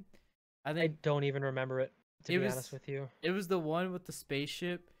game. I I think don't even remember it, to it be honest was with you. it was the one with the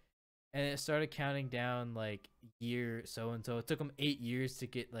spaceship, and it started counting down like year so and so. It took them 8 years to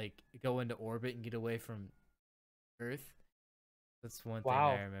get like go into orbit and get away from Earth. That's one thing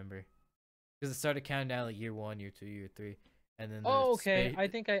I Wow. remember because it started counting down like year one, year two, year three, and then the Oh, okay. space.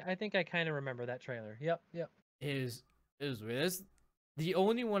 I think I kind of remember that trailer. Yep. Yep. It was weird. That's the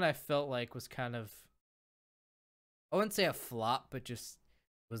only one I felt like was kind of, I wouldn't say a flop, but just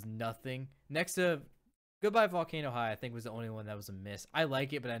was nothing. Next to Goodbye Volcano High, I think was the only one that was a miss. I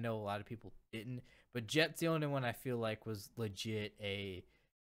like it, but I know a lot of people didn't. But Jet's the only one I feel like was legit a,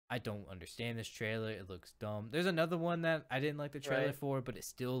 I don't understand this trailer. It looks dumb. There's another one that I didn't like the trailer Right. for, but it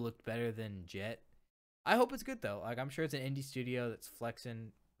still looked better than Jet. I hope it's good though. Like I'm sure it's an indie studio that's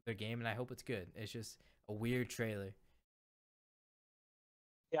flexing their game, and I hope it's good. It's just a weird trailer.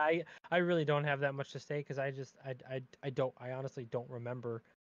 Yeah, I really don't have that much to say because I honestly don't remember.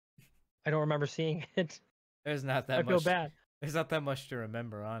 I don't remember seeing it. There's not I that feel much. bad. There's not that much to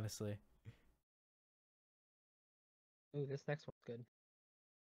remember, honestly. Ooh, this next one's good.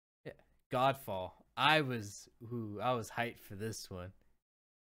 Yeah. Godfall. I was hyped for this one.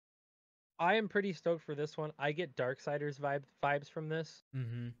 I am pretty stoked for this one. I get Darksiders vibes from this,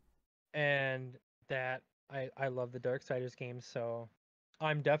 Mm-hmm. and that I love the Darksiders games, so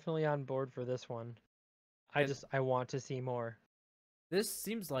I'm definitely on board for this one. Yeah, I want to see more. this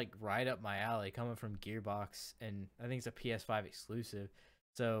seems like right up my alley, coming from Gearbox, and I think it's a PS5 exclusive.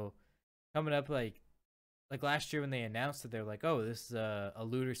 So coming up like last year when they announced it, they were like, "Oh, this is a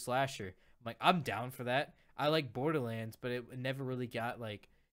looter slasher." I'm like, I'm down for that. I like Borderlands, but it never really got like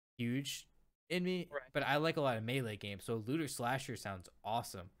huge in me. But I like a lot of melee games, so looter slasher sounds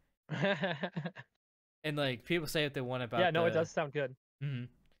awesome. Right. And like people say what they want Yeah, about no, it the. does sound good. Mhm.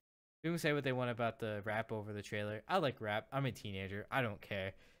 People say what they want about the rap over the trailer. I like rap. I'm a teenager. I don't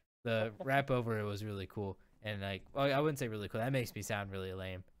care. The rap over it was really cool, and like, well, I wouldn't say really cool. That makes me sound really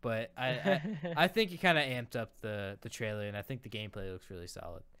lame. But I think it kind of amped up the trailer, and I think the gameplay looks really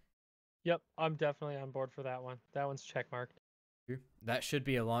solid. Yep, I'm definitely on board for that one. That one's checkmarked. That should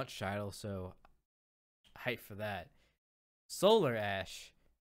be a launch title, so hype for that. Solar Ash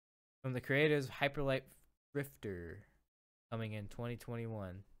from the creators of Hyperlight Drifter, coming in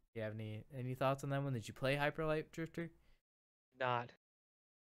 2021. Do you have any thoughts on that one? Did you play Hyperlight Drifter? Not.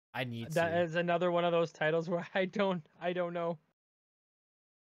 I need That to. is another one of those titles where I don't know.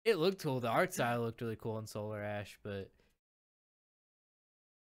 It looked cool. The art style looked really cool in Solar Ash, but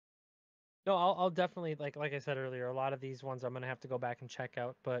No, I'll definitely like I said earlier, a lot of these ones I'm gonna have to go back and check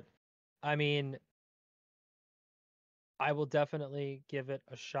out. But I mean, I will definitely give it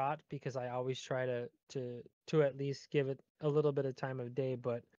a shot because I always try to at least give it a little bit of time of day.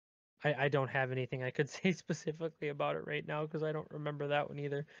 But I don't have anything I could say specifically about it right now because I don't remember that one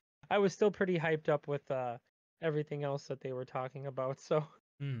either. I was still pretty hyped up with everything else that they were talking about. So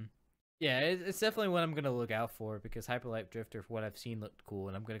hmm. Yeah, it's definitely what I'm gonna look out for because Hyperlight Drifter, for what I've seen, looked cool,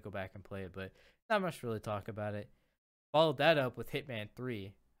 and I'm gonna go back and play it. But not much to really talk about it. Followed that up with Hitman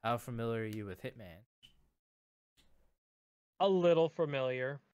 3. How familiar are you with Hitman? a little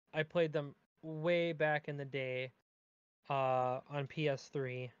familiar. I played them way back in the day on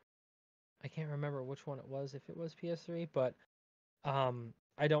PS3. I can't remember which one it was, if it was PS3, but I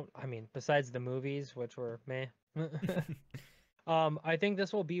mean, besides the movies, which were meh. I think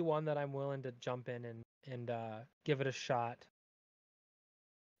this will be one that I'm willing to jump in and give it a shot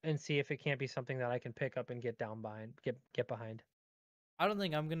and see if it can't be something that I can pick up and get down behind, get behind. I don't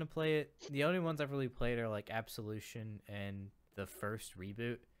think I'm gonna play it. The only ones I've really played are like Absolution and the first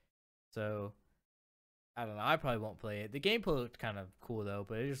reboot. So I don't know. I probably won't play it. The gameplay looked kind of cool though,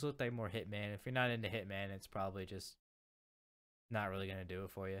 but it just looked like more Hitman. If you're not into Hitman, it's probably just not really gonna do it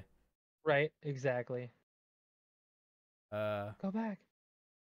for you. Right, exactly. Uh, Go back.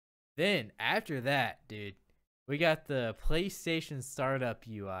 then after that, dude, we got the PlayStation Startup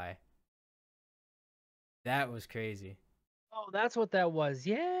UI. That was crazy. Oh, that's what that was.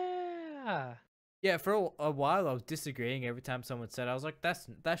 Yeah. Yeah, for a while I was disagreeing every time someone said it. I was like, that's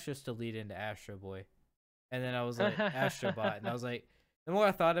just a lead into Astro Boy. And then I was like, Astrobot. And I was like, the more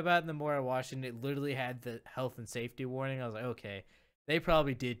I thought about it, the more I watched it, and it literally had the health and safety warning. I was like, okay, they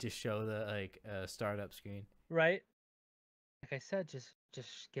probably did just show the like startup screen. Right. Like I said, just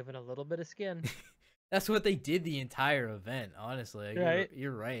give it a little bit of skin. That's what they did the entire event, honestly. Like, Right.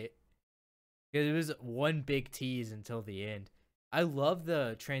 You're right. Because it was one big tease until the end. I love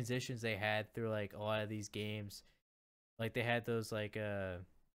the transitions they had through like a lot of these games. Like they had those like the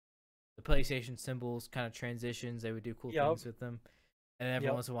PlayStation symbols kind of transitions. They would do cool things with them. And then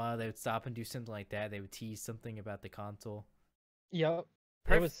every once in a while they would stop and do something like that. They would tease something about the console. Yep.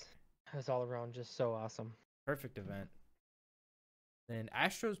 It was all around just so awesome. Perfect event. Then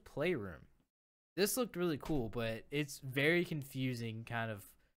Astro's Playroom. This looked really cool, but it's very confusing kind of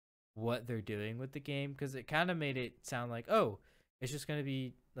what they're doing with the game, because it kind of made it sound like, oh, it's just going to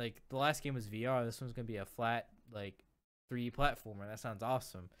be like the last game was VR. This one's going to be a flat like 3D platformer. That sounds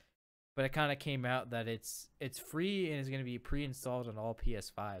awesome. But it kind of came out that it's free and is going to be pre-installed on all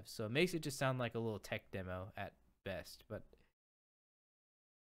PS5s. So it makes it just sound like a little tech demo at best. But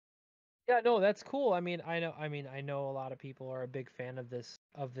yeah, no, that's cool. I mean, I know a lot of people are a big fan of this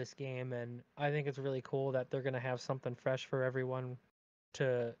game, and I think it's really cool that they're going to have something fresh for everyone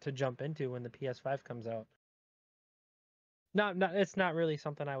to jump into when the PS5 comes out. Not it's not really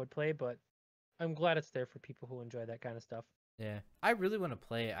something I would play, but I'm glad it's there for people who enjoy that kind of stuff. yeah, I really want to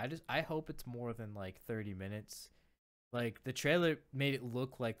play it. I hope it's more than like 30 minutes. Like the trailer made it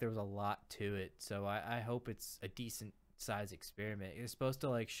look like there was a lot to it, so I hope it's a decent size experiment. It's supposed to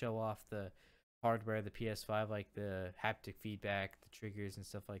like show off the hardware, the PS5, like the haptic feedback, the triggers and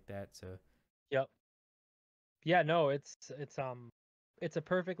stuff like that. So Yep. Yeah, no, it's a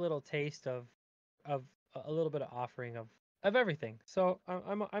perfect little taste of a little bit of offering of everything. So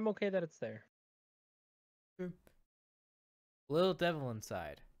I'm okay that it's there. true. Little Devil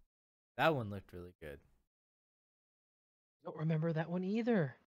Inside. That one looked really good. I don't remember that one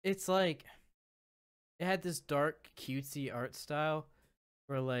either. It's like it had this dark, cutesy art style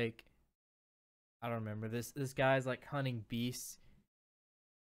where like I don't remember this guy's like hunting beasts,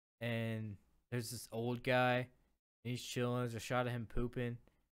 and there's this old guy and he's chilling. There's a shot of him pooping,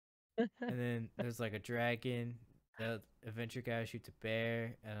 and then there's like a dragon. The adventure guy shoots a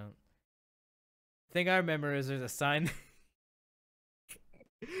bear. The thing I remember is there's a sign.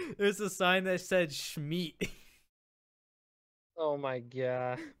 There's a sign that said Schmeat. Oh my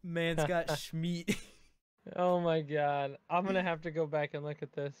god. Man's got Schmeat. Oh my god. I'm gonna have to go back and look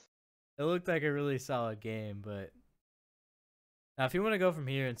at this. It looked like a really solid game, but now if you want to go from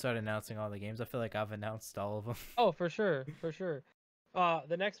here and start announcing all the games, I feel like I've announced all of them. Oh, for sure, for sure.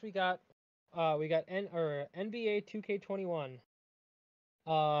 The next we got NBA 2K21.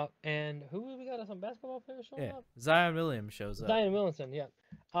 And who we got? Some basketball players showing Yeah, up. Zion Williamson shows up. Zion Williamson, yeah.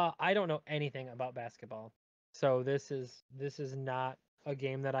 I don't know anything about basketball, so this is not a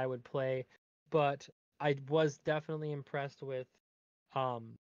game that I would play, but I was definitely impressed with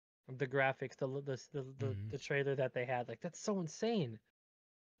the graphics, the trailer that they had. Like, that's so insane.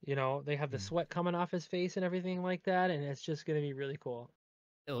 You know, they have the sweat coming off his face and everything like that, and it's just gonna be really cool.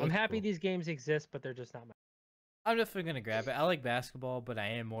 I'm happy these games exist, but they're just not my. I'm definitely gonna grab it. I like basketball, but I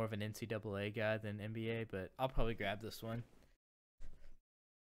am more of an NCAA guy than NBA. But I'll probably grab this one.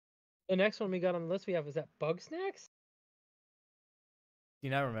 The next one we got on the list is that Bug Snacks? Do you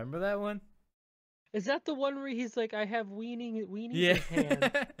not remember that one? Is that the one where he's like, I have weenies Yeah. in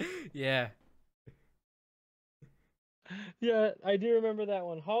hand? Yeah. Yeah, I do remember that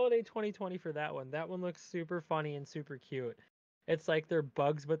one. Holiday 2020 for that one. That one looks super funny and super cute. It's like they're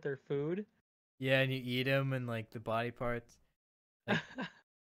bugs, but they're food. Yeah, and you eat them and like the body parts. Like,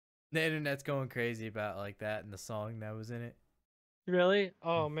 the internet's going crazy about like that and the song that was in it. Really?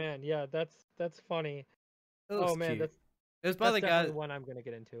 Oh man, yeah, that's funny. It Oh looks man, cute. It was by that's the definitely guy. one I'm gonna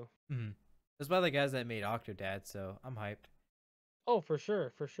get into. Mhm. It was by the guys that made Octodad, so I'm hyped. Oh, for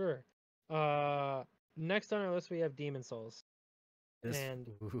sure, for sure. Uh, Next on our list we have Demon Souls, This, and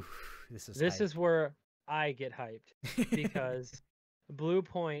ooh, this is this is hype. where I get hyped because Blue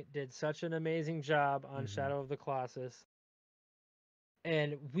Point did such an amazing job on Hmm. Shadow of the Colossus,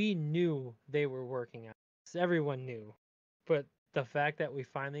 and we knew they were working on this. Everyone knew, but the fact that we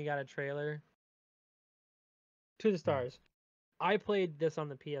finally got a trailer to the stars. I played this on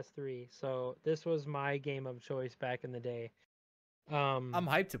the PS3, so this was my game of choice back in the day. I'm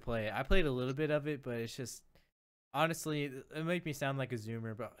hyped to play it. I played a little bit of it, but it's just honestly, it make me sound like a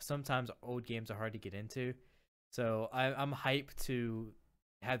zoomer, but sometimes old games are hard to get into. So I'm hyped to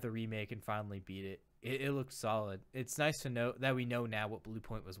have the remake and finally beat it. It looks solid. It's nice to know that we know now what Blue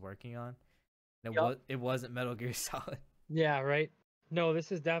Point was working on. Yup. It wasn't Metal Gear Solid. Yeah, right. No,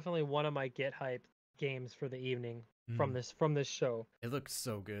 this is definitely one of my get hype games for the evening Mm, from this show. it looks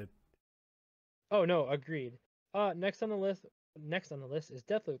so good. Oh no, agreed. Next on the list is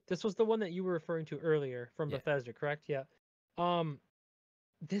Deathloop. This was the one that you were referring to earlier from Yeah. Bethesda, correct? Yeah. Um,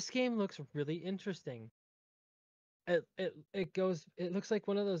 this game looks really interesting. It looks like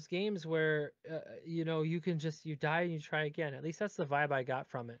one of those games where you can just you die and you try again. At least that's the vibe I got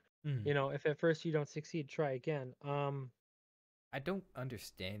from it. Mm. If at first you don't succeed, try again. I don't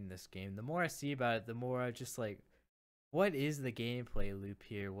understand this game. The more I see about it, the more I just like, what is the gameplay loop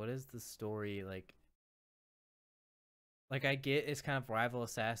here? What is the story like? Like I get it's kind of rival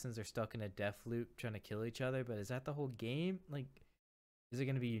assassins are stuck in a death loop trying to kill each other, but is that the whole game? Like, is it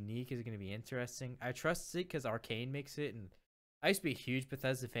gonna be unique? Is it gonna be interesting? I trust it because Arcane makes it, and I used to be a huge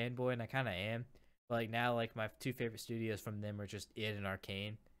Bethesda fanboy, and I kind of am. But like now, like my two favorite studios from them are just id and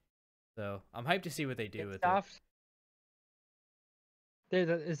Arcane. So I'm hyped to see what they do id with it. Soft.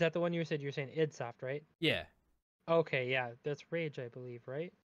 Is that the one you said? You were saying id Soft, right? Yeah, Okay, yeah, that's Rage, I believe,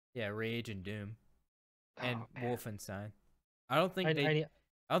 right? yeah, Rage and Doom and Oh man, Wolfenstein. I don't I think they, I need-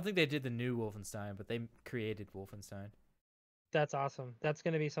 I don't think they did the new Wolfenstein, but they created Wolfenstein. that's awesome. That's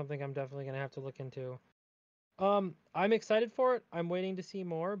gonna be something I'm definitely gonna have to look into. I'm excited for it. I'm waiting to see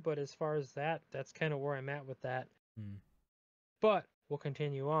more, but as far as that, that's kind of where I'm at with that. Hmm. But we'll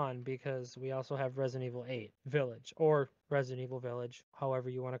continue on because we also have Resident Evil 8 Village or Resident Evil Village, however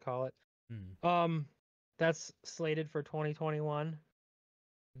you want to call it. Hmm. Um, that's slated for 2021.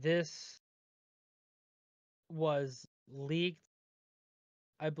 This was leaked,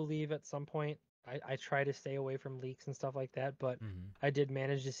 I believe, at some point. I try to stay away from leaks and stuff like that, but Hmm. I did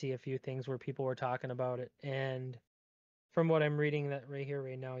manage to see a few things where people were talking about it. And from what I'm reading that right here,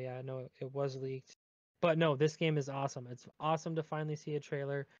 right now, yeah, I know it was leaked. But no, this game is awesome. It's awesome to finally see a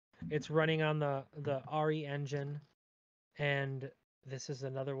trailer. It's running on the RE engine, and this is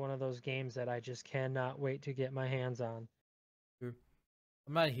another one of those games that I just cannot wait to get my hands on. True.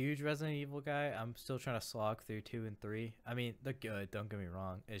 I'm not a huge Resident Evil guy. I'm still trying to slog through 2 and 3. I mean, they're good. Don't get me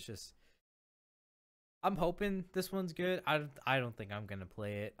wrong. It's just I'm hoping this one's good. I don't think I'm gonna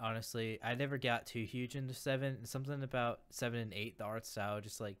play it honestly. I never got too huge into 7. Something about 7 and 8, the art style,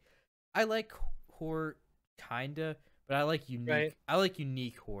 just like I like horror kinda, but I like Right? unique. I like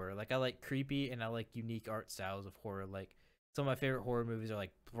unique horror. Like I like creepy and I like unique art styles of horror. Like some of my favorite horror movies are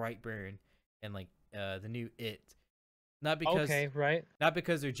like Brightburn and like the new It. Not because Okay, right? not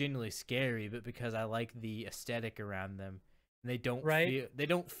because they're genuinely scary, but because I like the aesthetic around them. And Right? they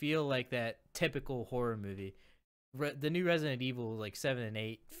don't feel like that typical horror movie. The new Resident Evil like 7 and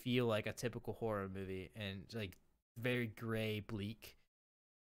 8 feel like a typical horror movie and like very gray, bleak.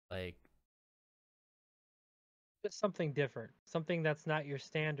 Like Just something different. Something that's not your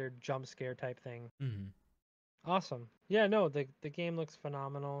standard jump scare type thing. mhm. Awesome. Yeah, no, the game looks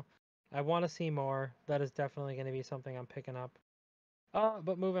phenomenal. I want to see more. That is definitely going to be something I'm picking up.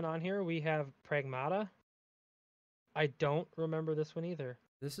 But moving on here, we have Pragmata. I don't remember this one either.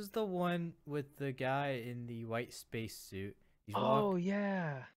 This is the one with the guy in the white space suit. Oh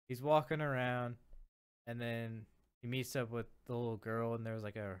yeah. He's walking around and then he meets up with the little girl and there's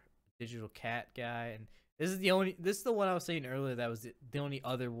like a digital cat guy and this is the one I was saying earlier that was the only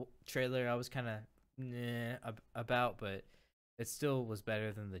other trailer I was kind of about, but it still was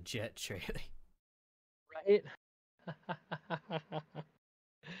better than the Jet trailer. Right.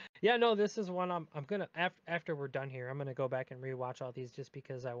 Yeah, no, this is one I'm gonna after we're done here, I'm gonna go back and rewatch all these just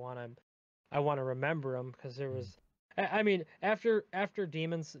because I wanna remember them because there Mm. was. I mean, after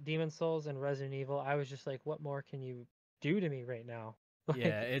Demon Souls and Resident Evil, I was just like, what more can you do to me right now?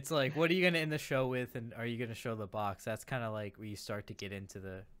 Yeah, Like, it's like what are you gonna end the show with, and are you gonna show the box? That's kind of like where you start to get into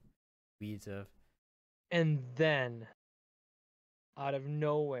the weeds of. and then out of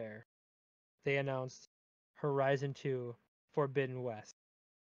nowhere, they announced Horizon 2 Forbidden West.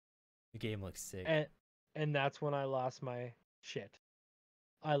 The game looks sick. And that's when I lost my shit.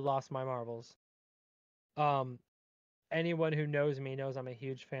 I lost my marbles. Um, anyone who knows me knows I'm a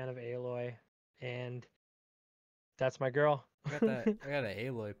huge fan of Aloy, and that's my girl. I got that. I got an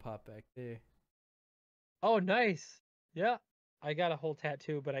Aloy pop back there. Oh, nice. Yeah. I got a whole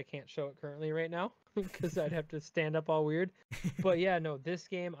tattoo, but I can't show it currently right now because I'd have to stand up all weird. But yeah, no, this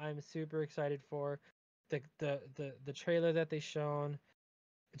game I'm super excited for. The trailer that they shown,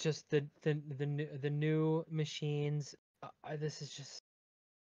 just the new machines. This is just,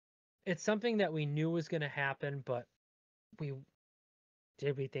 it's something that we knew was going to happen, but we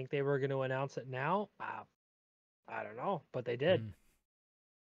think they were going to announce it now? I don't know, but they did. Mm.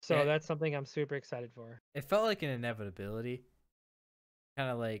 So Yeah, that's something I'm super excited for. it felt like an inevitability. Kind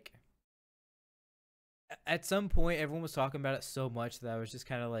of like at some point everyone was talking about it so much that I was just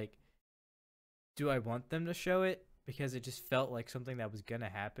kind of like, do I want them to show it? Because it just felt like something that was gonna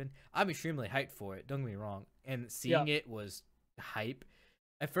happen. I'm extremely hyped for it, don't get me wrong, and seeing it was hype.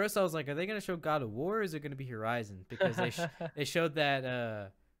 At first I was like, are they gonna show God of War, or is it gonna be Horizon? Because they showed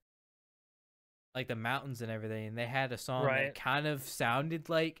that like the mountains and everything, and they had a song that kind of sounded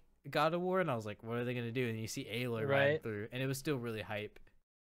like God of War, and I was like, what are they gonna do? And you see Aloy riding through, and it was still really hype.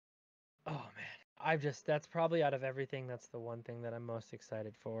 Oh man, that's probably out of everything, that's the one thing that I'm most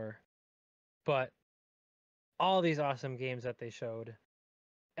excited for. But all these awesome games that they showed,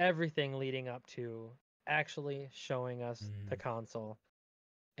 everything leading up to actually showing us the console.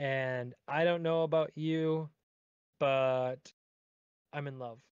 And I don't know about you, but I'm in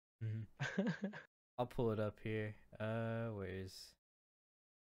love. I'll pull it up here. Where is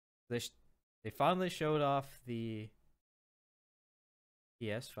they finally showed off the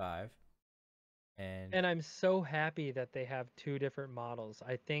PS5, and I'm so happy that they have two different models.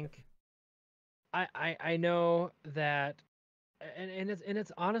 I think I know that, and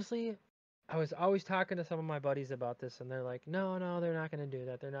it's honestly, I was always talking to some of my buddies about this, and they're like, no, they're not going to do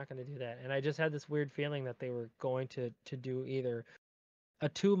that. They're not going to do that. And I just had this weird feeling that they were going to do either a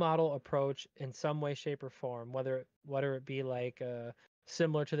two model approach in some way, shape, or form, whether it be like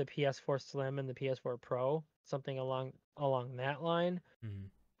similar to the PS4 Slim and the PS4 Pro, something along that line.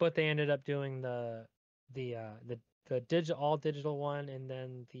 But they ended up doing the all digital one, and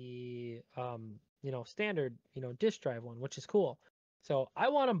then the standard disk drive one, which is cool. So I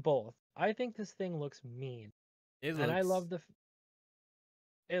want them both. I think this thing looks mean, I love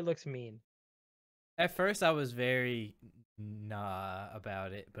it looks mean. At first I was very nah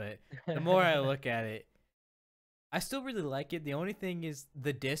about it, but the more I look at it, I still really like it. The only thing is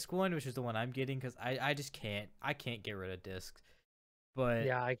the disc one, which is the one I'm getting, because I just can't get rid of discs. But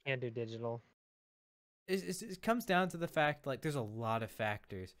yeah, I can't do digital. It comes down to the fact, like, there's a lot of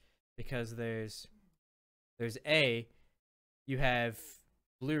factors, because there's you have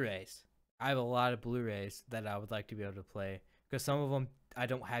Blu-rays. I have a lot of Blu-rays that I would like to be able to play, because some of them I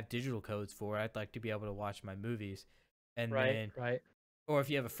don't have digital codes for. I'd like to be able to watch my movies, and then or if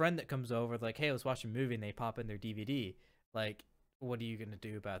you have a friend that comes over, like, hey, let's watch a movie, and they pop in their DVD, like, what are you gonna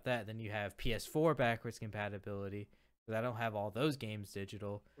do about that? Then you have PS4 backwards compatibility, because I don't have all those games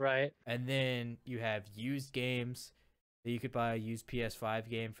digital. And then you have used games that you could buy a used PS5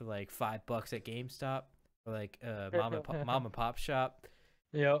 game for like $5 at GameStop, or like mom and pop shop.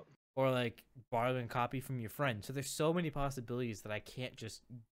 Yep. Or like borrowing a copy from your friend. So there's so many possibilities that I can't just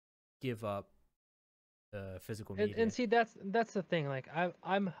give up the physical media. And see, that's the thing. Like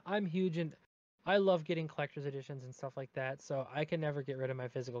I'm huge, and I love getting collector's editions and stuff like that. So I can never get rid of my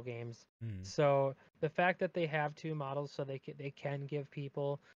physical games. So the fact that they have two models, so they can give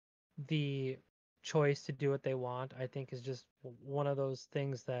people the choice to do what they want, I think is just one of those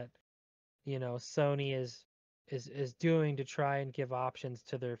things that Sony is doing to try and give options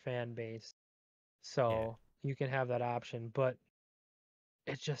to their fan base. So you can have that option, but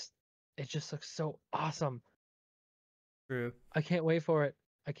it just looks so awesome. True. I can't wait for it.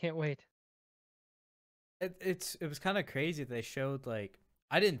 I can't wait. It was kind of crazy that they showed, like,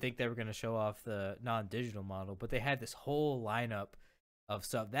 I didn't think they were going to show off the non-digital model, but they had this whole lineup of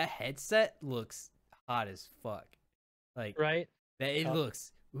stuff. That headset looks hot as fuck. Like, that it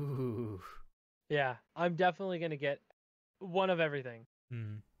looks ooh. Yeah, I'm definitely going to get one of everything.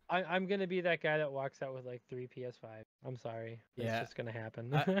 I'm going to be that guy that walks out with like 3 PS5. I'm sorry. It's just going to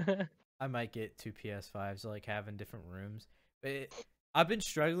happen. I might get 2 PS5s, like, have in different rooms. But I've been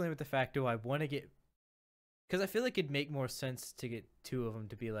struggling with the fact, do I want to get, because I feel like it'd make more sense to get 2 of them,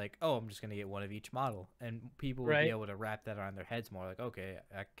 to be like, oh, I'm just going to get one of each model. And people would be able to wrap that around their heads more. Like, okay,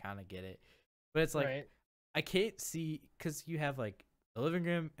 I kind of get it. But it's like, I can't see because you have like the living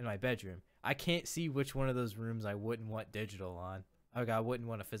room and my bedroom. I can't see which one of those rooms I wouldn't want digital on. Like I wouldn't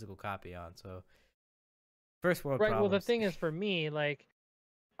want a physical copy on. So first world Right. Well, the problems. thing is, for me, like,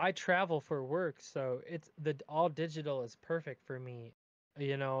 I travel for work, so it's the all digital is perfect for me,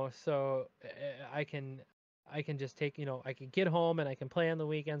 you know. So I can just take, I can get home and I can play on the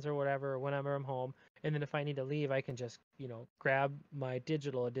weekends or whatever whenever I'm home, and then if I need to leave, I can just, grab my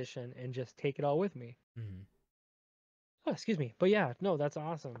digital edition and just take it all with me. Mhm. Oh, excuse me. But yeah, no, that's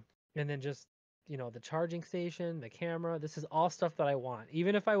awesome. And then just, the charging station, the camera, this is all stuff that I want.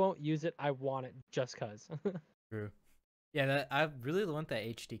 Even if I won't use it, I want it just cuz. True. Yeah, I really want that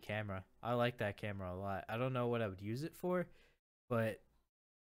HD camera. I like that camera a lot. I don't know what I would use it for, but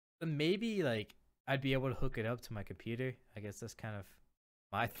maybe like I'd be able to hook it up to my computer. I guess that's kind of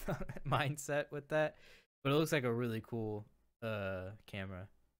my mindset with that. But it looks like a really cool camera.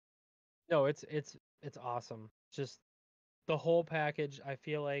 No, it's awesome. Just the whole package. I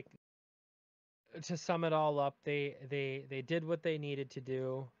feel like, to sum it all up, they did what they needed to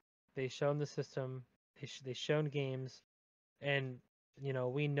do. They shown the system. They shown games, and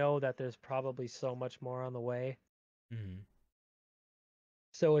we know that there's probably so much more on the way. Mhm.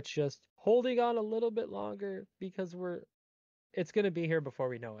 So it's just holding on a little bit longer because it's gonna be here before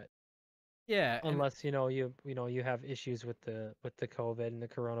we know it. Yeah, and Unless you have issues with the COVID and the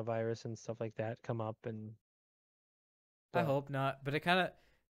coronavirus and stuff like that come up, and I but hope not. But it kind of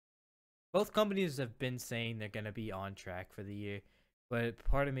both companies have been saying they're gonna be on track for the year, but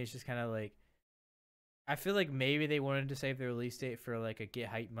part of me is just kind of like I feel like maybe they wanted to save the release date for like a get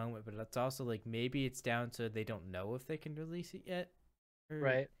hype moment, but it's also like maybe it's down to they don't know if they can release it yet. Or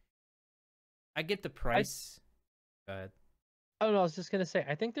right. I get the I price. But I don't know. I was just gonna say,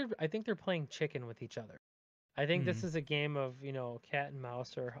 I think they're playing chicken with each other. I think this mm, is a game of, cat and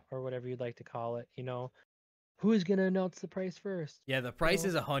mouse, or whatever you'd like to call it. Who's gonna announce the price first? yeah, the You price know,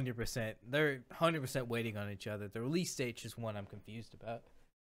 is 100%. They're 100% waiting on each other. The release date's just one I'm confused about.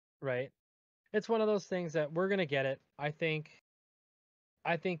 right? It's one of those things that we're gonna get it. I think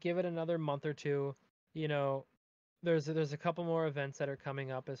give it another month or two. You know, there's a couple more events that are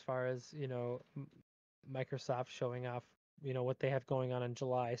coming up as far as Microsoft showing off what they have going on in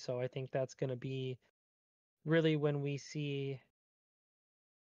July. So I think that's gonna be really when we see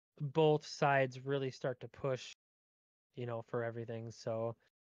both sides really start to push for everything. So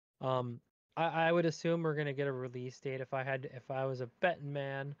I would assume we're gonna get a release date. If I was a betting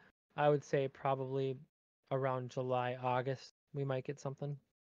man, I would say probably around July, August, we might get something.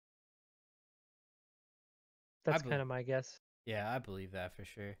 I That's bel kind of my guess. yeah, I believe that for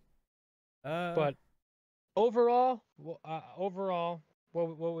sure. Uh, But overall,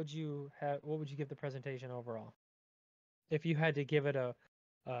 what would you have? What would you give the presentation overall? If you had to give it a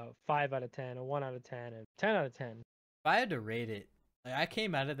 5 out of 10, a 1 out of 10, a 10 out of 10. if I had to rate it, like, I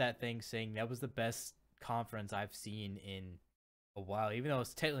came out of that thing saying that was the best conference I've seen in a while. Even though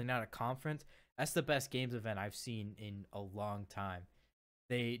it's technically not a conference, that's the best games event I've seen in a long time.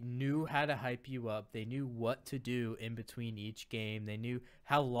 They knew how to hype you up. They knew what to do in between each game. They knew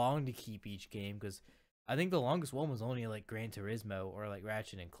how long to keep each game because I think the longest one was only like Gran Turismo or like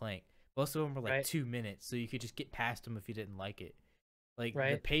Ratchet and Clank. Most of them were like Right, 2 minutes, so you could just get past them if you didn't like it. Like the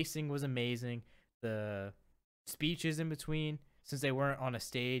right. pacing was amazing. The speeches in between, since they weren't on a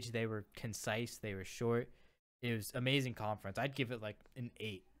stage, they were concise. They were short. It was amazing conference. I'd give it like an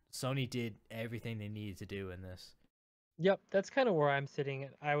 8. Sony did everything they needed to do in this. Yep, that's kind of where I'm sitting.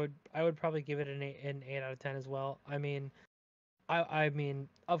 I would probably give it an 8 out of 10 as well. I mean,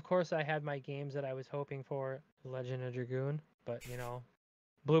 of course, I had my games that I was hoping for, Legend of Dragoon, but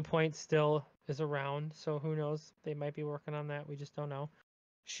Blue Point still is around, so who knows? They might be working on that. We just don't know.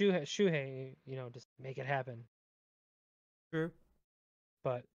 Shuhei, just make it happen. True.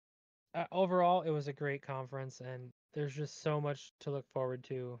 But overall, it was a great conference, and there's just so much to look forward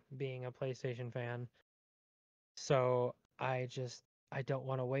to being a PlayStation fan. So I don't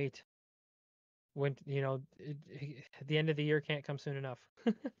want to wait. When the end of the year can't come soon enough.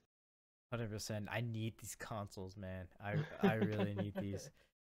 100%. I need these consoles, man. I really need these.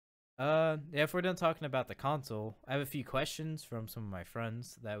 Yeah, if we're done talking about the console, I have a few questions from some of my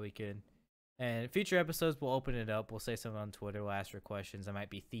friends that we could. And future episodes, we'll open it up. We'll say something on Twitter. We'll ask for questions. It might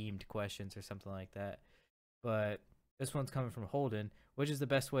be themed questions or something like that. But this one's coming from Holden. Which is the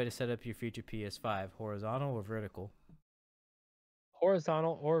best way to set up your future PS5, horizontal or vertical?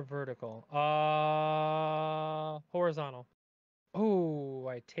 Horizontal or vertical? Horizontal. Oh,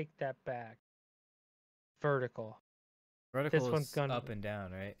 I take that back. Vertical. Vertical This one's is gonna. up and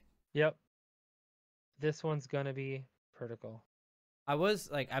down, right? Yep. This one's gonna be vertical. I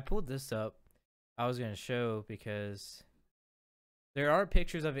was like, I pulled this up. I was gonna show because there are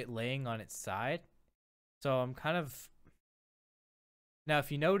pictures of it laying on its side. So I'm kind of now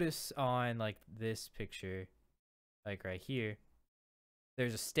if you notice on like this picture, like right here,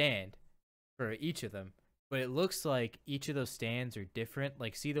 there's a stand for each of them. But it looks like each of those stands are different.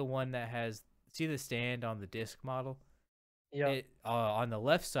 Like see the one that has see the stand on the disc model? Yep. It on the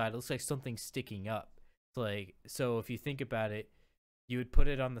left side it looks like something sticking up. It's like so if you think about it, you would put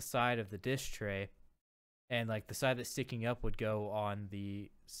it on the side of the disc tray and like the side that's sticking up would go on the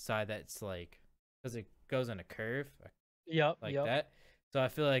side that's like because it goes in a curve Yep. like Yep. that. So I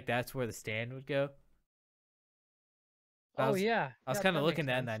feel like that's where the stand would go. I Oh was yeah. I was Yep. kind of That makes looking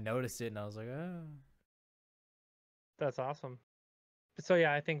at it and I sense. noticed it and I was like, oh. That's awesome. So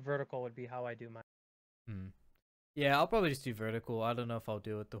yeah, I think vertical would be how I do mine. Hmm. Yeah, I'll probably just do vertical. I don't know if I'll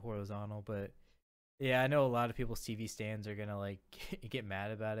do it the horizontal, but yeah, I know a lot of people's TV stands are gonna like get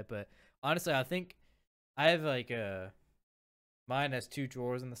mad about it. But honestly, I think I have like a mine has two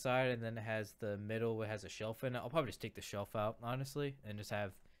drawers on the side, and then it has the middle. It has a shelf in it. I'll probably just take the shelf out, honestly, and just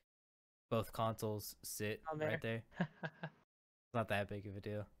have both consoles sit On right there. there. It's not that big of a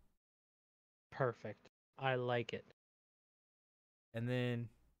deal. Perfect. I like it. And then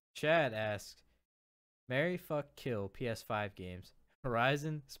Chad asked, "Marry, fuck, kill PS5 games: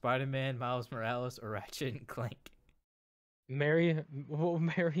 Horizon, Spider-Man, Miles Morales, or Ratchet and Clank." Marry,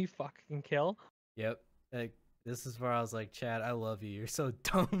 fucking kill. Yep. Like this is where I was like, Chad, I love you. You're so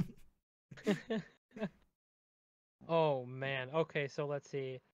dumb. Oh man. Okay, so let's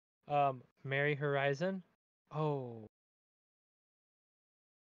see. Marry Horizon. Oh,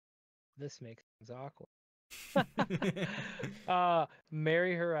 this makes things awkward.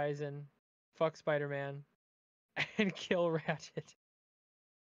 Marry Horizon, fuck Spider-Man, and kill Ratchet.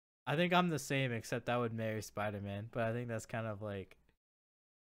 I think I'm the same, except I would marry Spider-Man. But I think that's kind of like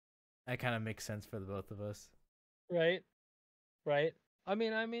that kind of makes sense for the both of us. Right? Right?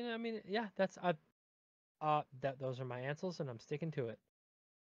 Yeah, that's that those are my answers and I'm sticking to it.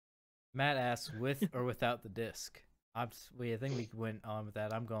 Matt asks, with or without the disc. I think we went on with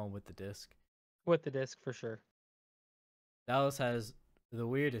that. I'm going with the disc. With the disc for sure. Dallas has the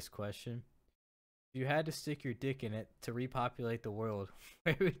weirdest question. If you had to stick your dick in it to repopulate the world,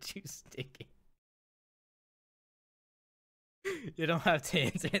 where would you stick it? You don't have to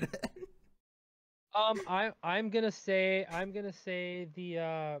answer that. I'm gonna say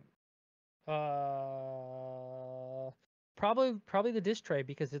the probably the disc tray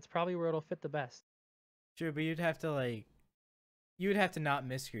because it's probably where it'll fit the best. Sure, but you would have to not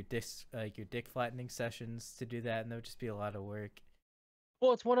miss your disc like your dick flattening sessions to do that, and that would just be a lot of work.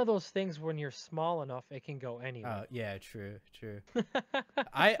 Well, it's one of those things when you're small enough, it can go anywhere. Oh yeah, true, true.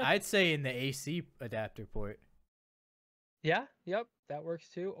 I'd say in the AC adapter port. Yeah, yep, that works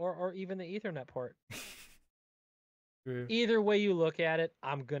too. Or even the Ethernet port. True. Either way you look at it,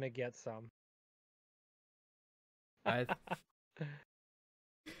 I'm gonna get some. I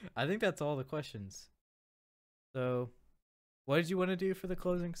I think that's all the questions. So, what did you want to do for the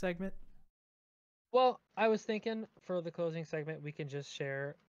closing segment? Well, I was thinking for the closing segment, we can just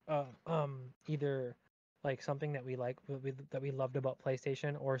share either like something that we like that we loved about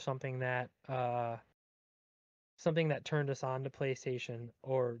PlayStation or something that turned us on to PlayStation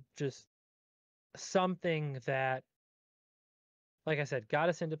or just something that like I said got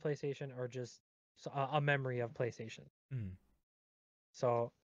us into PlayStation or just a memory of PlayStation. Hmm.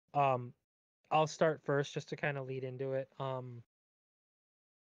 So, um I'll start first just to kind of lead into it.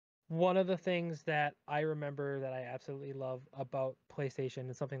 One of the things that I remember that I absolutely love about PlayStation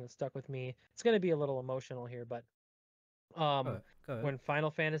and something that stuck with me, it's going to be a little emotional here, but Go um, ahead. Go ahead. when Final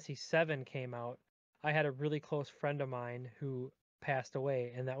Fantasy VII came out, I had a really close friend of mine who passed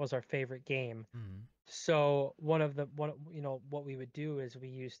away, and that was our favorite game. Hmm. So what we would do is we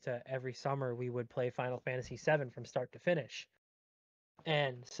used to every summer we would play Final Fantasy VII from start to finish,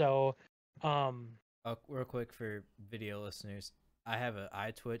 and so um, Real quick for video listeners, I have an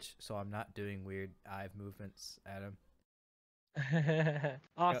eye twitch, so I'm not doing weird eye movements at him. Go.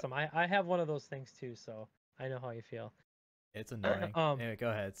 awesome. I have one of those things too, so I know how you feel. It's annoying. um, Anyway,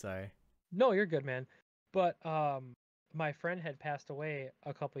 go ahead. Sorry. no, you're good, man. But my friend had passed away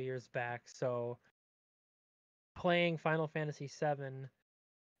a couple years back, so playing Final Fantasy VII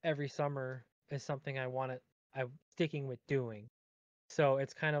every summer is something I'm sticking with doing. So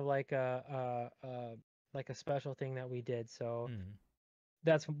it's kind of like a special thing that we did. So Hmm.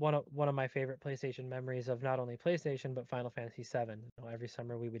 that's one of my favorite PlayStation memories of not only PlayStation but Final Fantasy VII. Every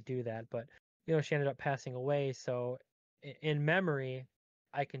summer we would do that, but she ended up passing away. So in memory,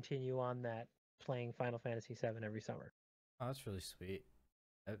 I continue on that playing Final Fantasy VII every summer. Oh, that's really sweet.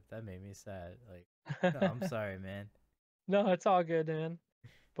 That made me sad. Like, no, I'm sorry, man. No, it's all good, man.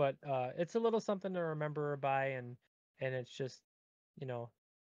 But it's a little something to remember her by, and it's just, you know,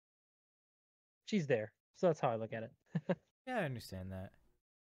 she's there. So that's how I look at it. Yeah, I understand that.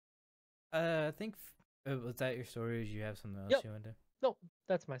 I think was that your story? Or did you have something else Yep. you wanted to? No,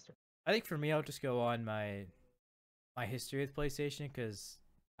 that's my story. I think for me, I'll just go on my history with PlayStation because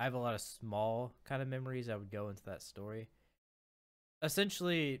I have a lot of small kind of memories that would go into that story.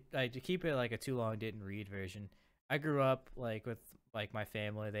 Essentially, like to keep it like a too long didn't read version. I grew up like with like my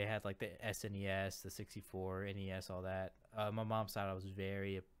family. They had like the SNES, the 64, NES, all that. My mom's side, I was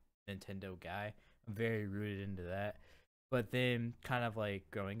very a Nintendo guy. I'm very rooted into that. But then, kind of like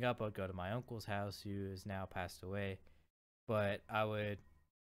growing up, I'd go to my uncle's house, who is now passed away. But I would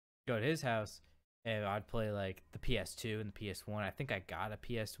go to his house and I'd play like the PS2 and the PS1. I think I got a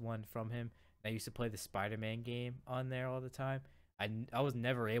PS1 from him. I used to play the Spider-Man game on there all the time. I was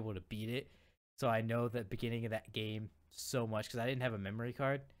never able to beat it, so I know the beginning of that game so much because I didn't have a memory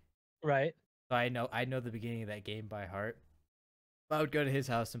card. Right. So I know the beginning of that game by heart. I would go to his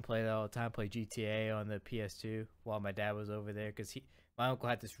house and play that all the time. Play GTA on the PS2 while my dad was over there because my uncle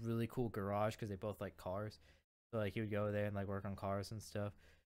had this really cool garage because they both like cars. So like he would go there and like work on cars and stuff.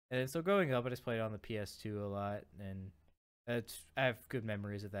 And so growing up, I just played on the PS2 a lot, and I have good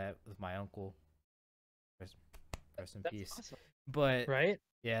memories of that with my uncle. Rest in That's peace. awesome. But Right?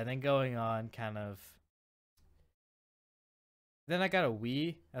 yeah, then going on, kind of. Then I got a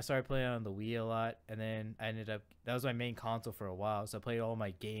Wii. I started playing on the Wii a lot, and then I ended up that was my main console for a while. So I played all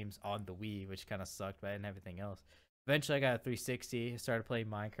my games on the Wii, which kind of sucked, but I didn't have anything else. Eventually, I got a 360. Started playing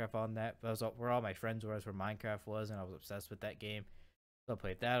Minecraft on that. That was where all my friends were, where Minecraft was, and I was obsessed with that game. So I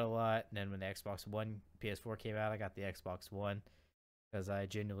played that a lot. And then when the Xbox One, PS4 came out, I got the Xbox One because I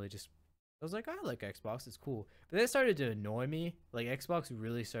genuinely just I was like, I like Xbox, it's cool. But then it started to annoy me. Like Xbox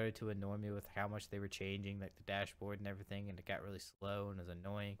really started to annoy me with how much they were changing, like the dashboard and everything, and it got really slow and it was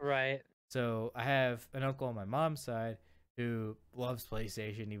annoying. Right. So I have an uncle on my mom's side who loves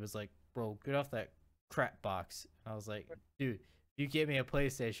PlayStation. He was like, bro, get off that crap box. And I was like, dude, if you get me a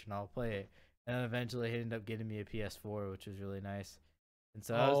PlayStation, I'll play it. And then eventually he ended up getting me a PS4, which was really nice. And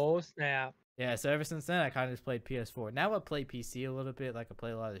so I was Oh, snap. yeah, so ever since then, I kind of just played PS4. Now I play PC a little bit. Like I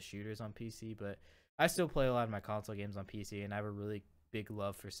play a lot of the shooters on PC, but I still play a lot of my console games on PC. And I have a really big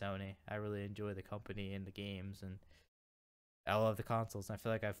love for Sony. I really enjoy the company and the games, and I love the consoles. And I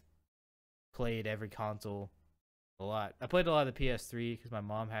feel like I've played every console a lot. I played a lot of the PS3 because my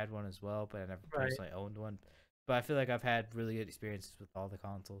mom had one as well, but I never Right. personally owned one. But I feel like I've had really good experiences with all the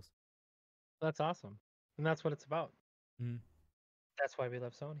consoles. That's awesome. And that's what it's about. Mm-hmm. That's why we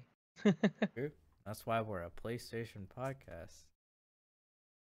love Sony. True. That's why we're a PlayStation podcast.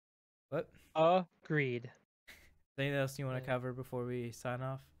 What? Agreed. Anything else you want to Yeah. cover before we sign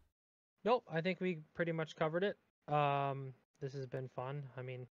off? Nope, I think we pretty much covered it. This has been fun. I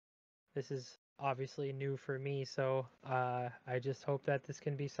mean, this is obviously new for me, so I just hope that this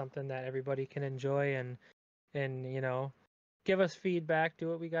can be something that everybody can enjoy and give us feedback, do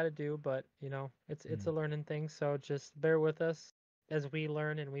what we got to do, but it's a learning thing, so just bear with us as we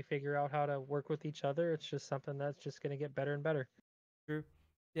learn and we figure out how to work with each other. It's just something that's just going to get better and better. True.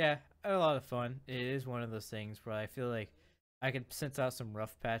 Yeah, I had a lot of fun. It is one of those things where I feel like I can sense out some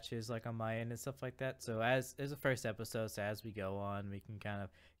rough patches like on my end and stuff like that. So as the first episode, so as we go on, we can kind of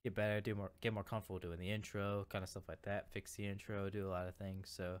get better, get more comfortable doing the intro, kind of stuff like that. Fix the intro, do a lot of things.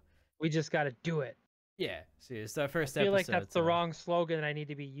 So We just got to do it. yeah, see, it's our first I feel like episode. that's the wrong slogan I need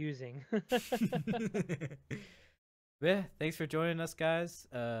to be using. Yeah, thanks for joining us, guys.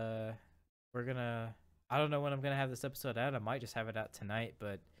 We're gonna. I don't know when I'm gonna have this episode out. I might just have it out tonight,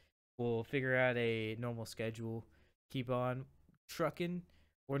 but we'll figure out a normal schedule. Keep on trucking.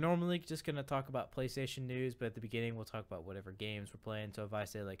 We're normally just gonna talk about PlayStation news, but at the beginning we'll talk about whatever games we're playing. So if I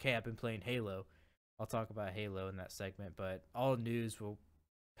say like, "Hey, I've been playing Halo," I'll talk about Halo in that segment. But all news will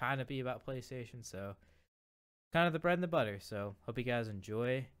kind of be about PlayStation, so kind of the bread and the butter. So hope you guys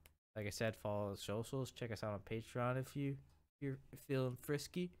enjoy. Like I said, follow the socials. Check us out on Patreon if you're feeling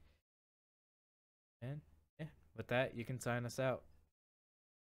frisky. And yeah, with that, you can sign us out.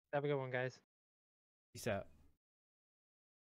 Have a good one, guys. Peace out.